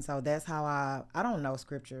 And so that's how I don't know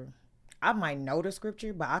scripture. I might know the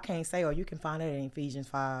scripture, but I can't say, oh, you can find it in Ephesians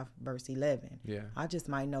 5, verse 11. Yeah. I just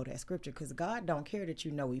might know that scripture, because God don't care that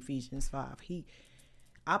you know Ephesians 5.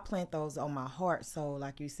 I plant those on my heart. So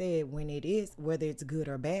like you said, when it is, whether it's good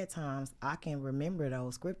or bad times, I can remember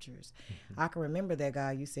those scriptures. Mm-hmm. I can remember that,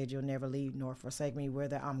 God, you said you'll never leave nor forsake me,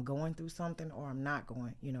 whether I'm going through something or I'm not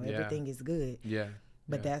going. Everything is good. Yeah.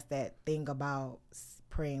 But that's that thing about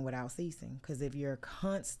praying without ceasing. Because if you're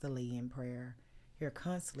constantly in prayer, you're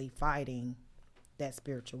constantly fighting that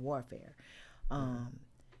spiritual warfare.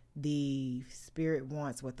 The spirit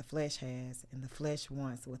wants what the flesh has, and the flesh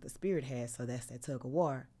wants what the spirit has. So that's that tug of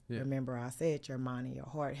war. Yeah. Remember, I said your mind and your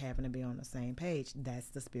heart having to be on the same page. That's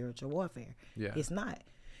the spiritual warfare. Yeah. It's not.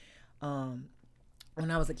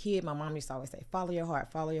 When I was a kid, my mom used to always say, follow your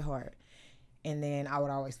heart, follow your heart. And then I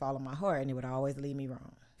would always follow my heart, and it would always lead me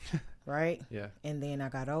wrong. Right? Yeah. And then I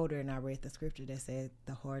got older, and I read the scripture that said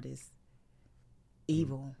the heart is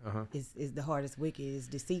evil. Uh-huh. Is the heart is wicked, is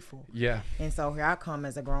deceitful. Yeah. And so here I come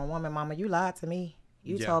as a grown woman. Mama, you lied to me.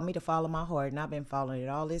 You told me to follow my heart, and I've been following it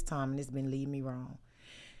all this time, and it's been leading me wrong.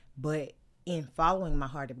 But in following my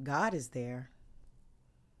heart, if God is there,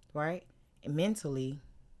 right, and mentally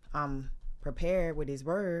I'm prepared with his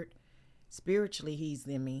word, spiritually he's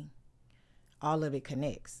in me, all of it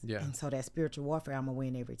connects. Yeah. And so that spiritual warfare, I'm going to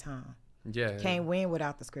win every time. Yeah. Can't win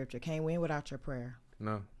without the scripture. Can't win without your prayer.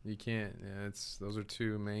 No, you can't. Yeah, those are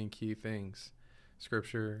two main key things,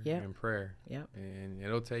 scripture and prayer. Yep. And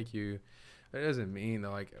it'll take you. It doesn't mean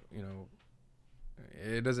that,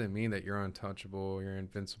 it doesn't mean that you're untouchable, you're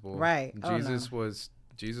invincible. Right.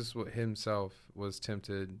 Jesus himself was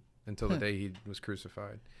tempted until the day he was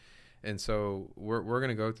crucified. And so we're going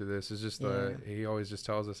to go through this. It's just he always just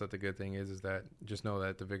tells us that the good thing is that just know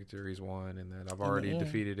that the victory's won, and that I've already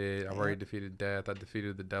defeated it. I've already defeated death. I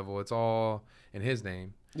defeated the devil. It's all in his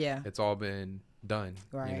name. Yeah. It's all been done.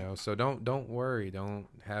 Right. So don't worry. Don't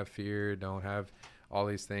have fear. Don't have all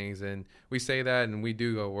these things. And we say that, and we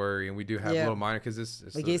do go worry, and we do have little minor, because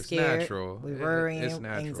we get scared. Natural. We worry,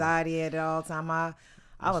 anxiety at all time.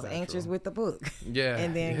 I was anxious with the book. Yeah.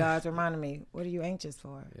 And then God's reminding me, what are you anxious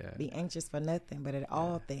for? Yeah. Be anxious for nothing, but at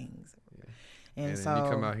all things. Yeah. And so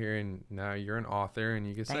you come out here, and now you're an author, and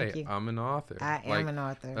you can say, I'm an author. I am an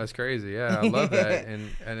author. That's crazy. Yeah, I love that.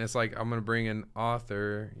 and it's like, I'm going to bring an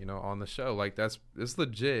author, on the show. Like, it's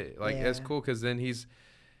legit. Like, it's cool, because then he's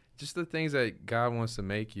just the things that God wants to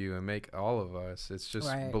make you and make all of us. It's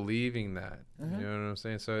just believing that. Mm-hmm. You know what I'm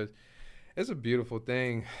saying? So it's a beautiful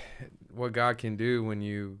thing what God can do when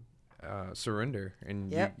you surrender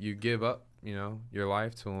and you give up, your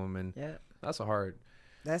life to him. And that's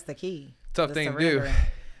that's the key. Tough thing to do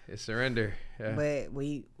is surrender. Yeah. But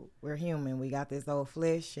we're human. We got this old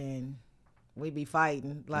flesh, and we be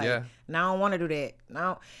fighting. Like, Yeah. now I don't want to do that.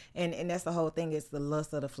 Now, and that's the whole thing. It's the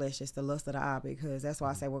lust of the flesh. It's the lust of the eye, because that's why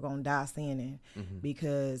I say we're going to die sinning,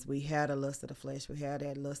 because we had a lust of the flesh. We had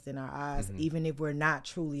that lust in our eyes. Even if we're not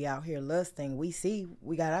truly out here lusting, we see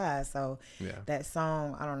we got eyes. So that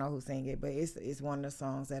song, I don't know who sang it, but it's one of the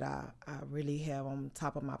songs that I really have on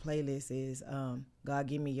top of my playlist is God,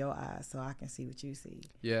 give me your eyes so I can see what you see.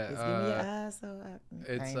 Yeah. Just give me your eyes so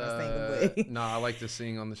I It's ain't no singer, but no, I like to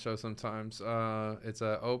sing on the show sometimes. It's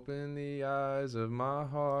open the eyes of my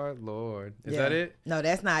heart, Lord. Is that it? No,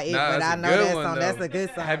 that's not it. Nah, but I know that song. That's a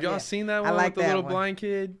good song. Have y'all seen that one with the little blind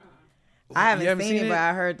kid? I haven't seen it, but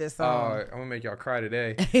I heard this song. I'm gonna make y'all cry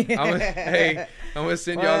today. I'm gonna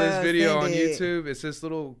send y'all this video on YouTube. It's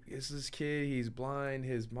this kid. He's blind.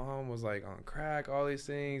 His mom was like on crack, all these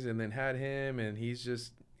things, and then had him, and he's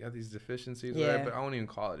just got these deficiencies. Right? But I won't even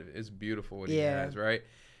call it. It's beautiful what he has. Right?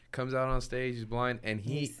 Comes out on stage. He's blind, and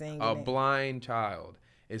he's a blind child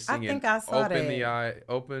is singing. I think I saw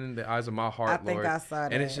Open the eyes of my heart, Lord. I saw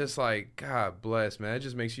that. And it's just like, God bless, man. It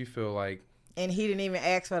just makes you feel like. And he didn't even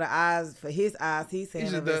ask for the eyes, for his eyes. He's saying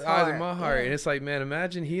He's of the his eyes heart. of my heart. And it's like, man,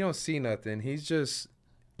 imagine he don't see nothing. He's just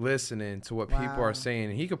listening to what people are saying.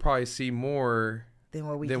 And he could probably see more than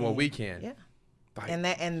what we can. Yeah. Like,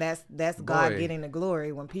 and that's God getting the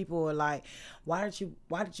glory. When people are like, why did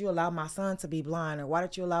you allow my son to be blind, or why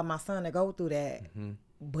did you allow my son to go through that?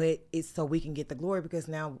 But it's so we can get the glory, because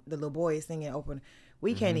now the little boy is singing open.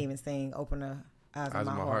 We can't even sing open the eyes of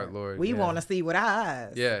my heart, Lord. We want to see with our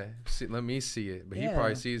eyes. Yeah, let me see it. But he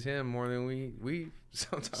probably sees him more than we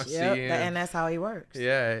sometimes see him. And that's how he works.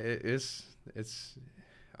 Yeah, it's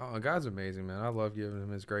God's amazing, man. I love giving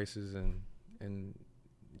him his graces, and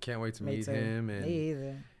can't wait to meet him. And me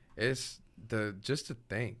either. It's just to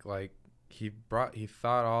think, like, he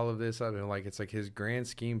thought all of this up, and like it's like his grand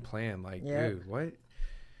scheme plan. Like, dude, what?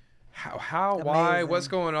 How? Why? What's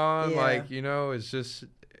going on? Like, it's just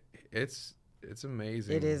it's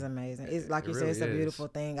amazing. It is amazing. It's like you said, it's a beautiful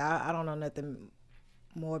thing. I don't know nothing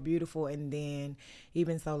more beautiful. And then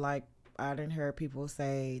even so, like, I didn't hear people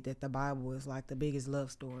say that the Bible is like the biggest love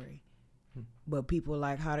story. But people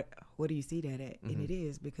like, where do you see that at? And it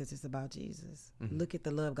is, because it's about Jesus. Look at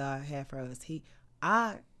the love God had for us.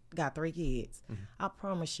 I got 3 kids. I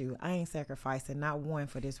promise you, I ain't sacrificing not one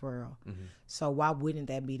for this world. So why wouldn't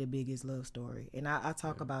that be the biggest love story? And I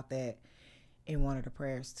talk about that in one of the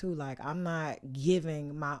prayers too. Like, I'm not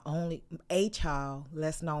giving my only child,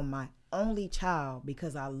 let's know my only child,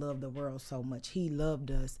 because I love the world so much. He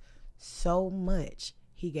loved us so much.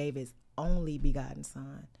 He gave his only begotten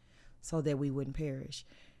son so that we wouldn't perish.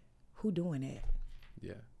 Who doing that?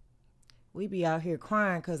 Yeah. We be out here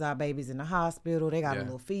crying because our baby's in the hospital. They got a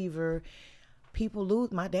little fever. People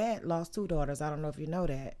lose. My dad lost 2 daughters. I don't know if you know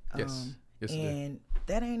that. Yes. And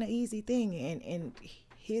that ain't an easy thing. And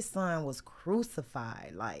his son was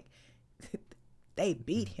crucified. Like, they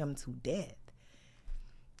beat him to death.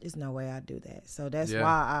 There's no way I'd do that. So that's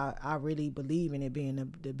why I really believe in it being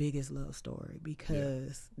the biggest love story,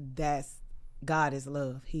 because God is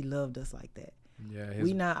love. He loved us like that. Yeah,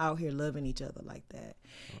 we not out here loving each other like that.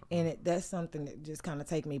 And that's something that just kind of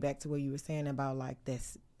take me back to what you were saying about like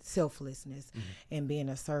this selflessness and being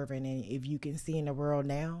a servant. And if you can see in the world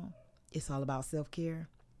now, it's all about self-care,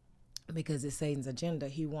 because it's Satan's agenda.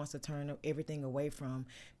 He wants to turn everything away from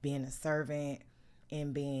being a servant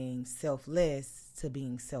and being selfless to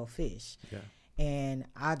being selfish. Yeah. And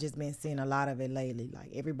I just been seeing a lot of it lately. Like,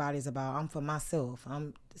 everybody's about, I'm for myself.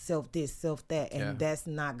 I'm self this, self that. And that's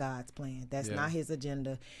not God's plan. That's not his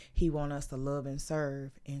agenda. He want us to love and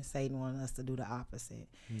serve, and Satan want us to do the opposite.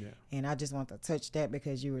 Yeah. And I just want to touch that,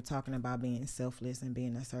 because you were talking about being selfless and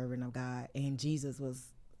being a servant of God. And Jesus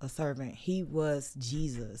was a servant. He was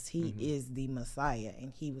Jesus. He is the Messiah,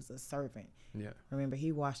 and he was a servant. Yeah. Remember,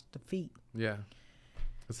 he washed the feet. Yeah.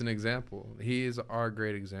 It's an example. He is our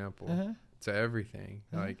great example to everything.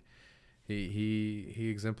 Like, he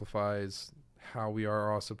exemplifies how we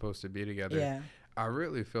are all supposed to be together. Yeah. I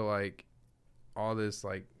really feel like all this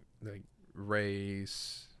like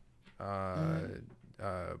race,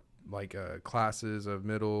 classes of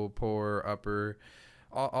middle, poor, upper,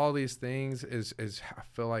 all these things is I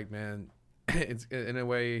feel like, man, it's in a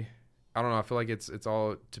way, I don't know. I feel like it's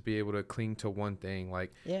all to be able to cling to one thing.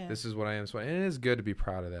 Like, this is what I am. And it is good to be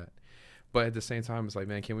proud of that. But at the same time, it's like,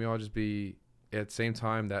 man, can we all just be at the same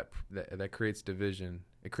time that creates division.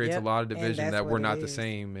 It creates a lot of division that we're not the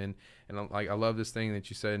same. And like, I love this thing that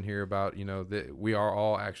you said in here about, that we are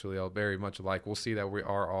all actually all very much alike. We'll see that we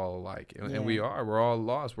are all alike. And we're all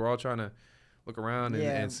lost. We're all trying to look around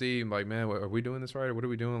and see, like, man, are we doing this right? Or what are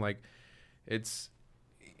we doing? Like,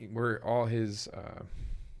 we're all his,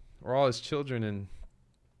 we're all his children, and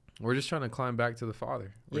we're just trying to climb back to the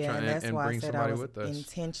Father. We're trying that's and why bring I said somebody I was with us.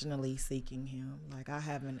 intentionally seeking him. Like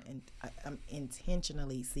I'm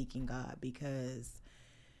intentionally seeking God, because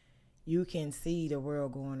you can see the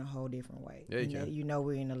world going a whole different way. Yeah, you know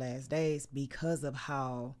we're in the last days because of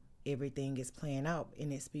how everything is playing out,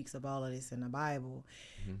 and it speaks of all of this in the Bible.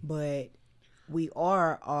 Mm-hmm. But we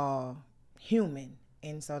are all human,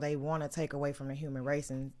 and so they want to take away from the human race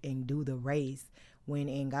and do the race, when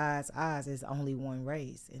in God's eyes there's only one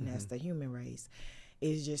race, and that's the human race.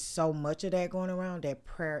 It's just so much of that going around that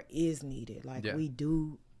prayer is needed. Like we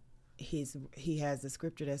do. He has the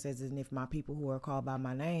scripture that says, and if my people who are called by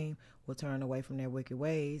my name will turn away from their wicked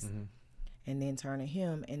ways and then turn to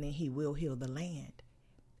him, and then he will heal the land.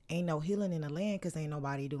 Ain't no healing in the land because ain't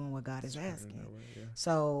nobody doing what God is asking.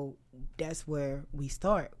 So that's where we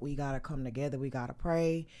start. We got to come together. We got to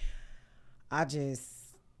pray. I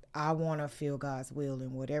want to feel God's will,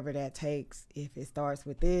 and whatever that takes. If it starts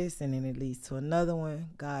with this and then it leads to another one,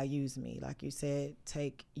 God, use me. Like you said,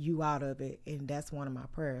 take you out of it. And that's one of my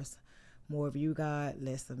prayers. More of you, God,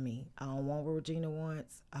 less of me. I don't want what Regena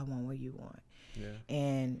wants. I want what you want. Yeah.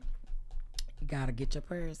 And you got to get your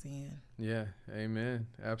prayers in. Yeah. Amen.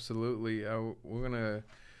 Absolutely. We're going to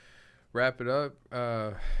wrap it up.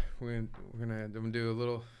 We're gonna do a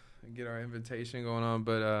little, get our invitation going on.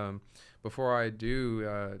 But before I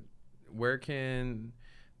do, where can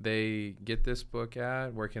they get this book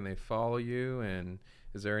at? Where can they follow you? And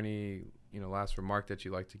is there any last remark that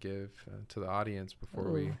you'd like to give to the audience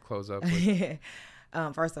before we close up with?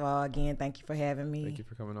 First of all, again, thank you for having me. Thank you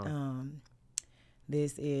for coming on.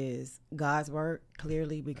 This is God's work,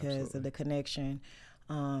 clearly, because of the connection.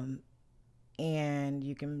 And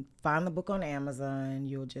you can find the book on Amazon.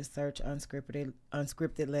 You'll just search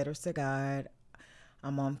Unscripted Letters to God.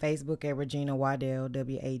 I'm on Facebook at Regena Waddle,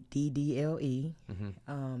 Waddle.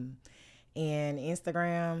 And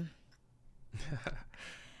Instagram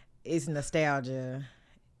is nostalgia.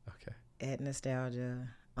 Okay. At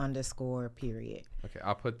nostalgia_period. Okay,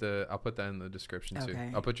 I'll put that in the description too.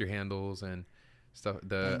 Okay. I'll put your handles and stuff.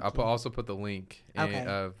 Also put the link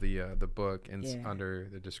of the book under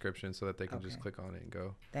the description so that they can just click on it and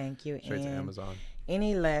go. Thank you. Straight to Amazon.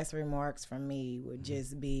 Any last remarks from me would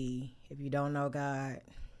just be, if you don't know God,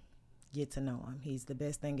 get to know him. He's the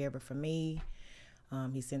best thing ever for me.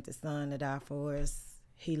 He sent his son to die for us.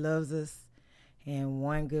 He loves us. And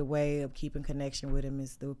one good way of keeping connection with him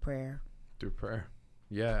is through prayer. Through prayer.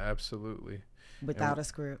 Yeah, absolutely. Without a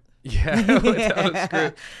script. Yeah, without a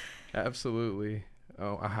script. Absolutely.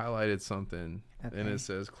 Oh, I highlighted something, and it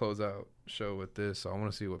says close out show with this. So I want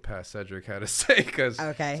to see what Pat Cedric had to say, because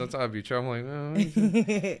sometimes I be trouble. I'm like,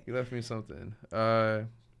 oh, he left me something.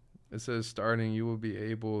 It says, starting, you will be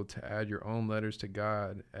able to add your own letters to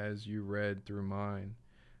God as you read through mine.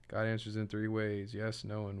 God answers in 3 ways: yes,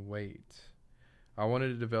 no, and wait. I wanted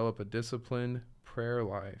to develop a disciplined prayer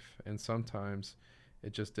life, and sometimes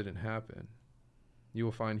it just didn't happen. You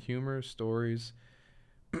will find humor, stories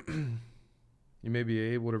you may be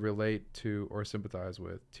able to relate to or sympathize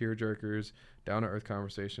with, tear-jerkers, down-to-earth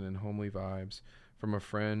conversation, and homely vibes from a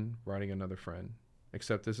friend writing another friend.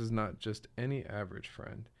 Except this is not just any average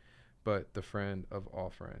friend, but the friend of all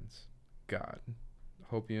friends, God.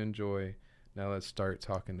 Hope you enjoy. Now let's start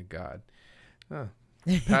talking to God.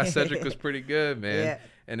 Pat Cedric was pretty good, man. Yeah.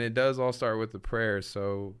 And it does all start with the prayer.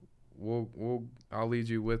 So I'll lead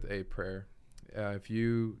you with a prayer. If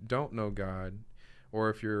you don't know God, or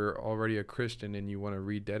if you're already a Christian and you want to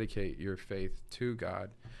rededicate your faith to God,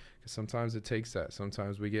 because sometimes it takes that.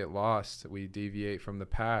 Sometimes we get lost. We deviate from the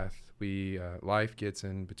path. Life gets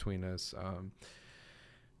in between us.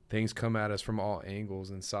 Things come at us from all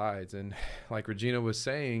angles and sides. And like Regena was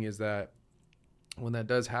saying, is that when that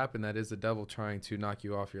does happen, that is the devil trying to knock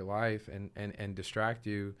you off your life and distract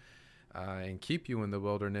you and keep you in the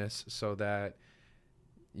wilderness so that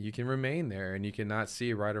you can remain there and you cannot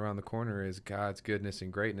see right around the corner is God's goodness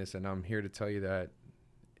and greatness. And I'm here to tell you that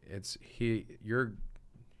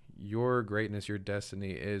your greatness, your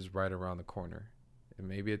destiny is right around the corner. And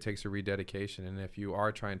maybe it takes a rededication. And if you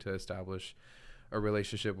are trying to establish a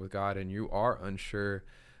relationship with God and you are unsure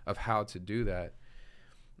of how to do that,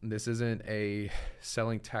 this isn't a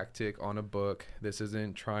selling tactic on a book. This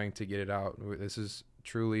isn't trying to get it out. This is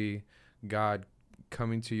truly God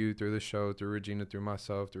coming to you through the show, through Regena, through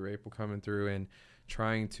myself, through April coming through and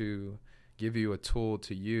trying to give you a tool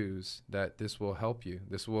to use that this will help you.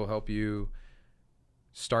 This will help you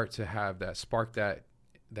start to have that spark that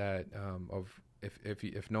of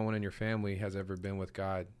if no one in your family has ever been with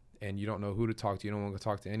God and you don't know who to talk to, you don't want to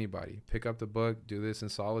talk to anybody, pick up the book, do this in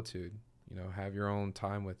solitude, have your own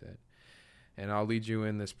time with it. And I'll lead you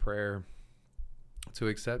in this prayer to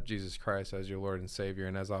accept Jesus Christ as your Lord and Savior.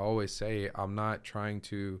 And as I always say, I'm not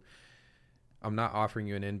offering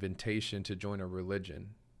you an invitation to join a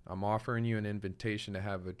religion. I'm offering you an invitation to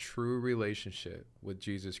have a true relationship with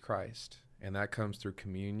Jesus Christ. And that comes through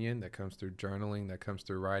communion, that comes through journaling, that comes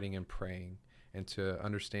through writing and praying, and to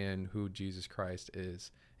understand who Jesus Christ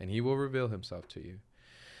is. And he will reveal himself to you.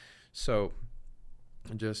 So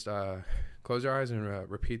just close your eyes and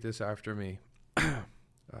repeat this after me.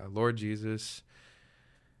 Lord Jesus,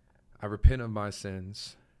 I repent of my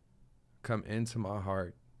sins. Come into my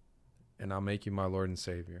heart, and I'll make you my Lord and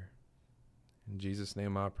Savior. In Jesus'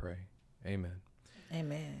 name I pray. Amen.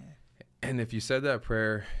 Amen. And if you said that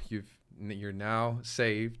prayer, you're now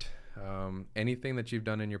saved. Anything that you've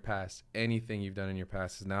done in your past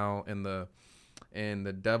is now in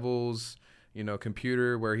the devil's,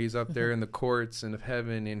 computer, where he's up there in the courts and of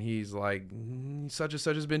heaven, and he's like, such and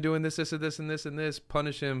such has been doing this, this, and this, and this, and this.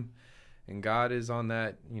 Punish him. And God is on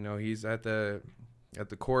that. He's at the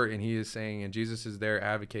court, and he is saying, and Jesus is there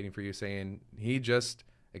advocating for you, saying, he just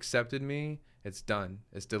accepted me. It's done.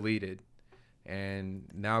 It's deleted. And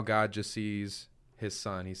now God just sees his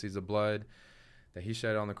son. He sees the blood that he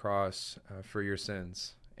shed on the cross for your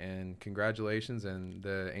sins. And congratulations. And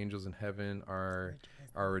the angels in heaven are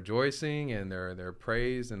rejoicing, and they're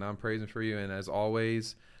praised, and I'm praising for you. And as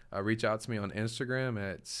always, reach out to me on Instagram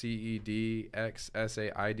at CEDXSAID.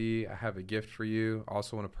 I have a gift for you.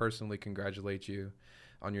 Also want to personally congratulate you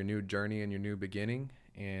on your new journey and your new beginning.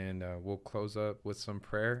 And we'll close up with some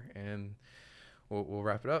prayer, and we'll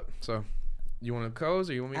wrap it up. So you want to close,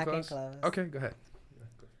 or you want me to close? I can close. Okay, go ahead.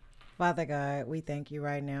 Father God, we thank you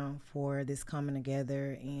right now for this coming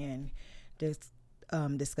together and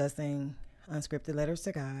discussing unscripted letters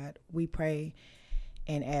to God. We pray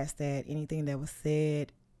and ask that anything that was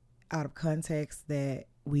said out of context, that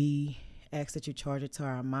we ask that you charge it to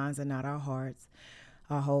our minds and not our hearts.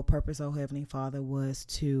 Our whole purpose, oh Heavenly Father, was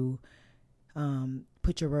to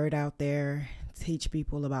put your word out there, teach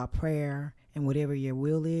people about prayer, and whatever your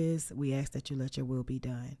will is, we ask that you let your will be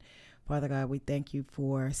done. Father God, we thank you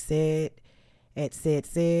for Said,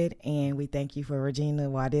 and we thank you for Regena,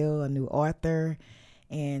 Waddle, a new author,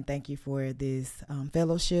 and thank you for this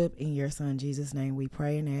fellowship. In your son Jesus' name we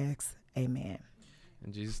pray and ask, amen.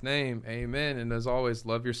 In Jesus' name, amen. And as always,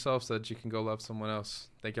 love yourself so that you can go love someone else.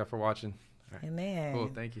 Thank y'all for watching. Amen. Cool,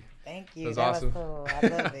 thank you. Thank you. That was awesome. Was cool. I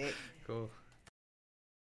love it. Cool.